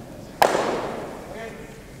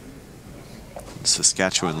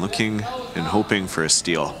 Saskatchewan looking and hoping for a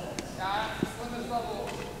steal.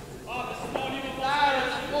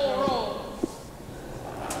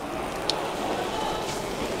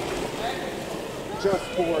 Just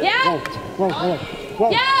forward. Yeah. Whoa.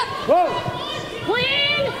 Yeah. Whoa.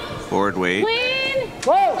 Clean. Forward weight. Clean.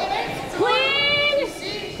 Whoa.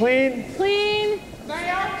 Clean. Clean.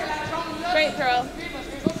 Great throw.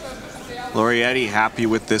 Laurietti happy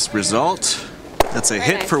with this result. That's a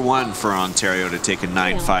hit for 1 for Ontario to take a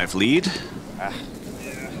 9-5 lead. I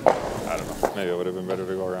don't know. Maybe it would have been better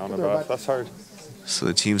to go around it, but that's hard. So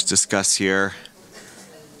the teams discuss here.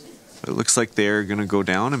 It looks like they're going to go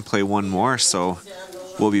down and play one more, so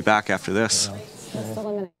we'll be back after this.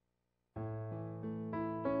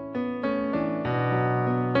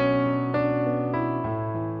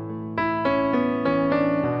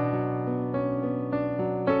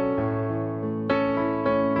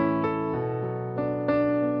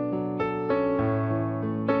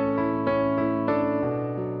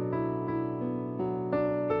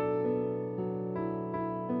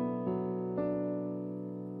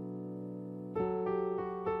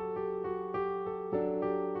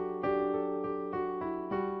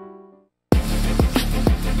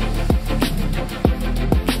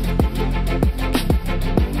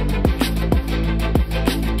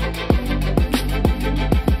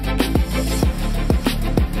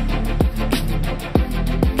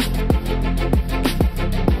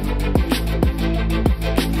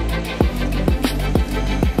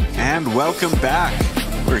 Welcome back.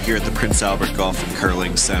 We're here at the Prince Albert Golf and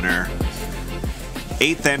Curling Center.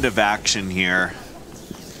 8th end of action here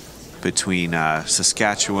between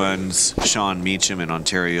Saskatchewan's Sean Meacham and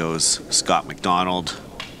Ontario's Scott McDonald.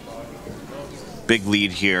 Big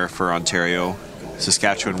lead here for Ontario.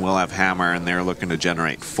 Saskatchewan will have hammer and they're looking to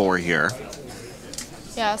generate 4 here.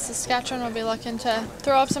 Yeah, Saskatchewan will be looking to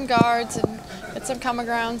throw up some guards and get some common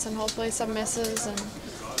grounds and hopefully some misses, and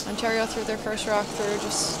Ontario threw their first rock through,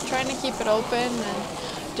 just trying to keep it open and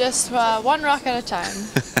just 1 rock at a time.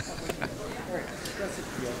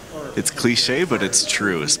 It's cliche, but it's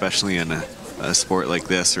true, especially in a sport like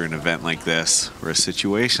this or an event like this or a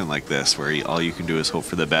situation like this where all you can do is hope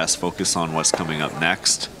for the best, focus on what's coming up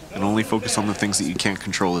next, and only focus on the things that you can't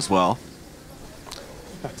control as well.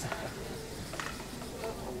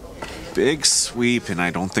 Big sweep, and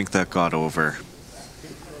I don't think that got over.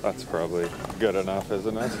 That's probably good enough,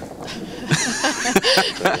 isn't it?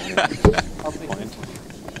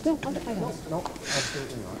 No,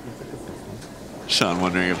 absolutely not. Sean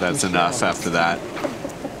wondering if that's enough after that.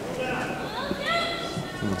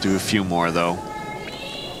 We'll do a few more, though.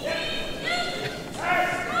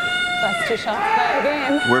 That's 2 shots per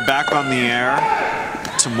game. We're back on the air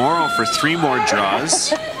tomorrow for 3 more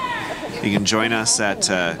draws. You can join us at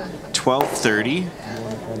 12:30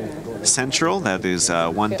 Central. That is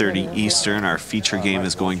 1:30 Eastern. Our feature game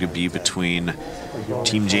is going to be between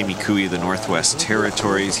Team Jamie Cooey, the Northwest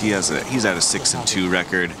Territories. He's at a 6-2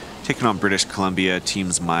 record, taking on British Columbia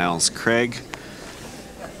teams Miles Craig.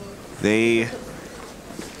 They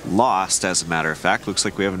lost, as a matter of fact. Looks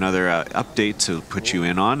like we have another update to put you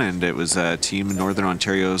in on, and it was Team Northern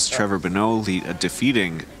Ontario's Trevor Bonneau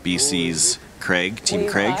defeating BC's Team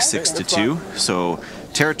Craig 6-2. So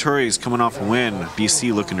Territory is coming off a win.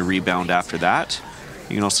 BC looking to rebound after that.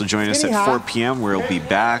 You can also join us at 4 p.m. where we'll be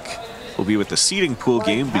back. We'll be with the seeding pool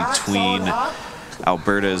game between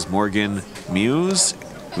Alberta's Morgan Muse,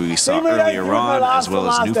 who we saw earlier on, as well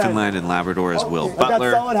as Newfoundland and Labrador's Will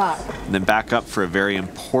Butler. And then back up for a very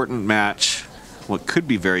important match, what could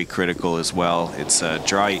be very critical as well. It's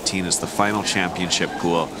draw 18 is the final championship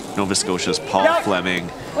pool. Nova Scotia's Paul Fleming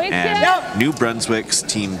and New Brunswick's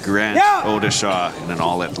Team Grant Odishaw in an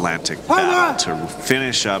all-Atlantic battle to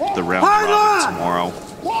finish up the round robin tomorrow.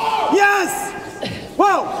 Yes!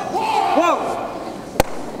 Whoa! Whoa!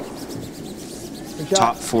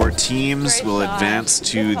 Top 4 teams will advance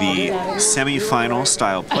to the semi-final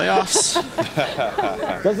style playoffs.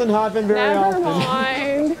 Doesn't happen very often.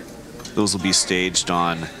 Mind. Those will be staged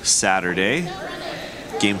on Saturday.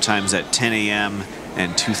 Game times at 10 a.m.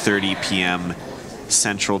 and 2:30 p.m.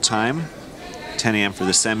 Central Time. 10 a.m. for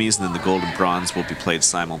the semis, and then the gold and bronze will be played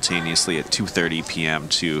simultaneously at 2:30 p.m.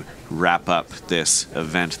 to wrap up this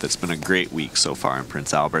event that's been a great week so far in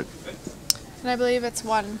Prince Albert. And I believe it's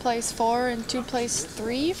 1 place 4 and 2 place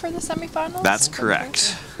 3 for the semifinals. That's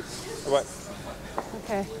correct. What?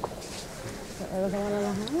 Okay.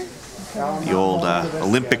 The old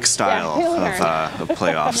Olympic style of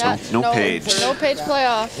playoffs. No page. No page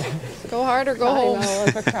playoff. Go hard or go home.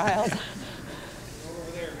 Olympic trials.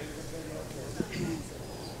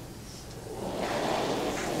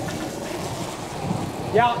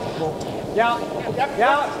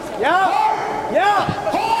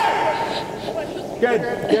 Good.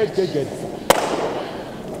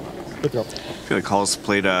 Good throw. I feel like Hall's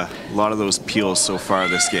played a lot of those peels so far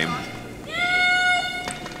this game.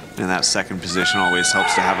 And that second position always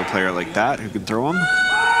helps to have a player like that who can throw them.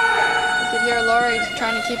 You could hear Laurie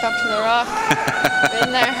trying to keep up to the rock.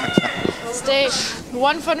 Been there. Stay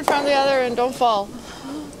 1 foot in front of the other and don't fall.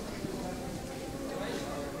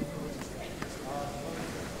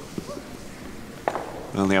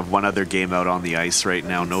 We only have one other game out on the ice right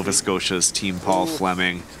now. Nova Scotia's Team Paul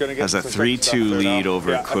Fleming has a 3-2 lead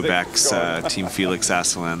over Quebec's Team Felix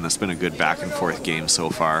Asselin. That's been a good back and forth game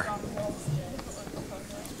so far.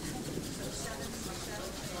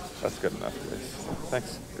 That's good enough.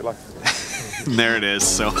 Thanks. Good luck. There it is.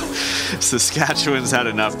 So Saskatchewan's had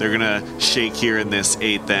enough. They're going to shake here in this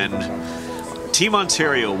 8th end. Team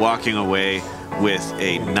Ontario walking away with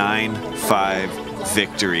a 9-5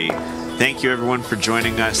 victory. Thank you, everyone, for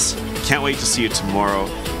joining us. Can't wait to see you tomorrow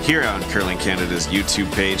here on Curling Canada's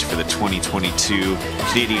YouTube page for the 2022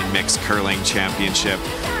 Canadian Mixed Curling Championship.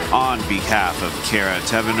 On behalf of Kara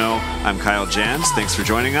Teveno, I'm Kyle Jans. Thanks for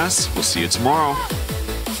joining us. We'll see you tomorrow.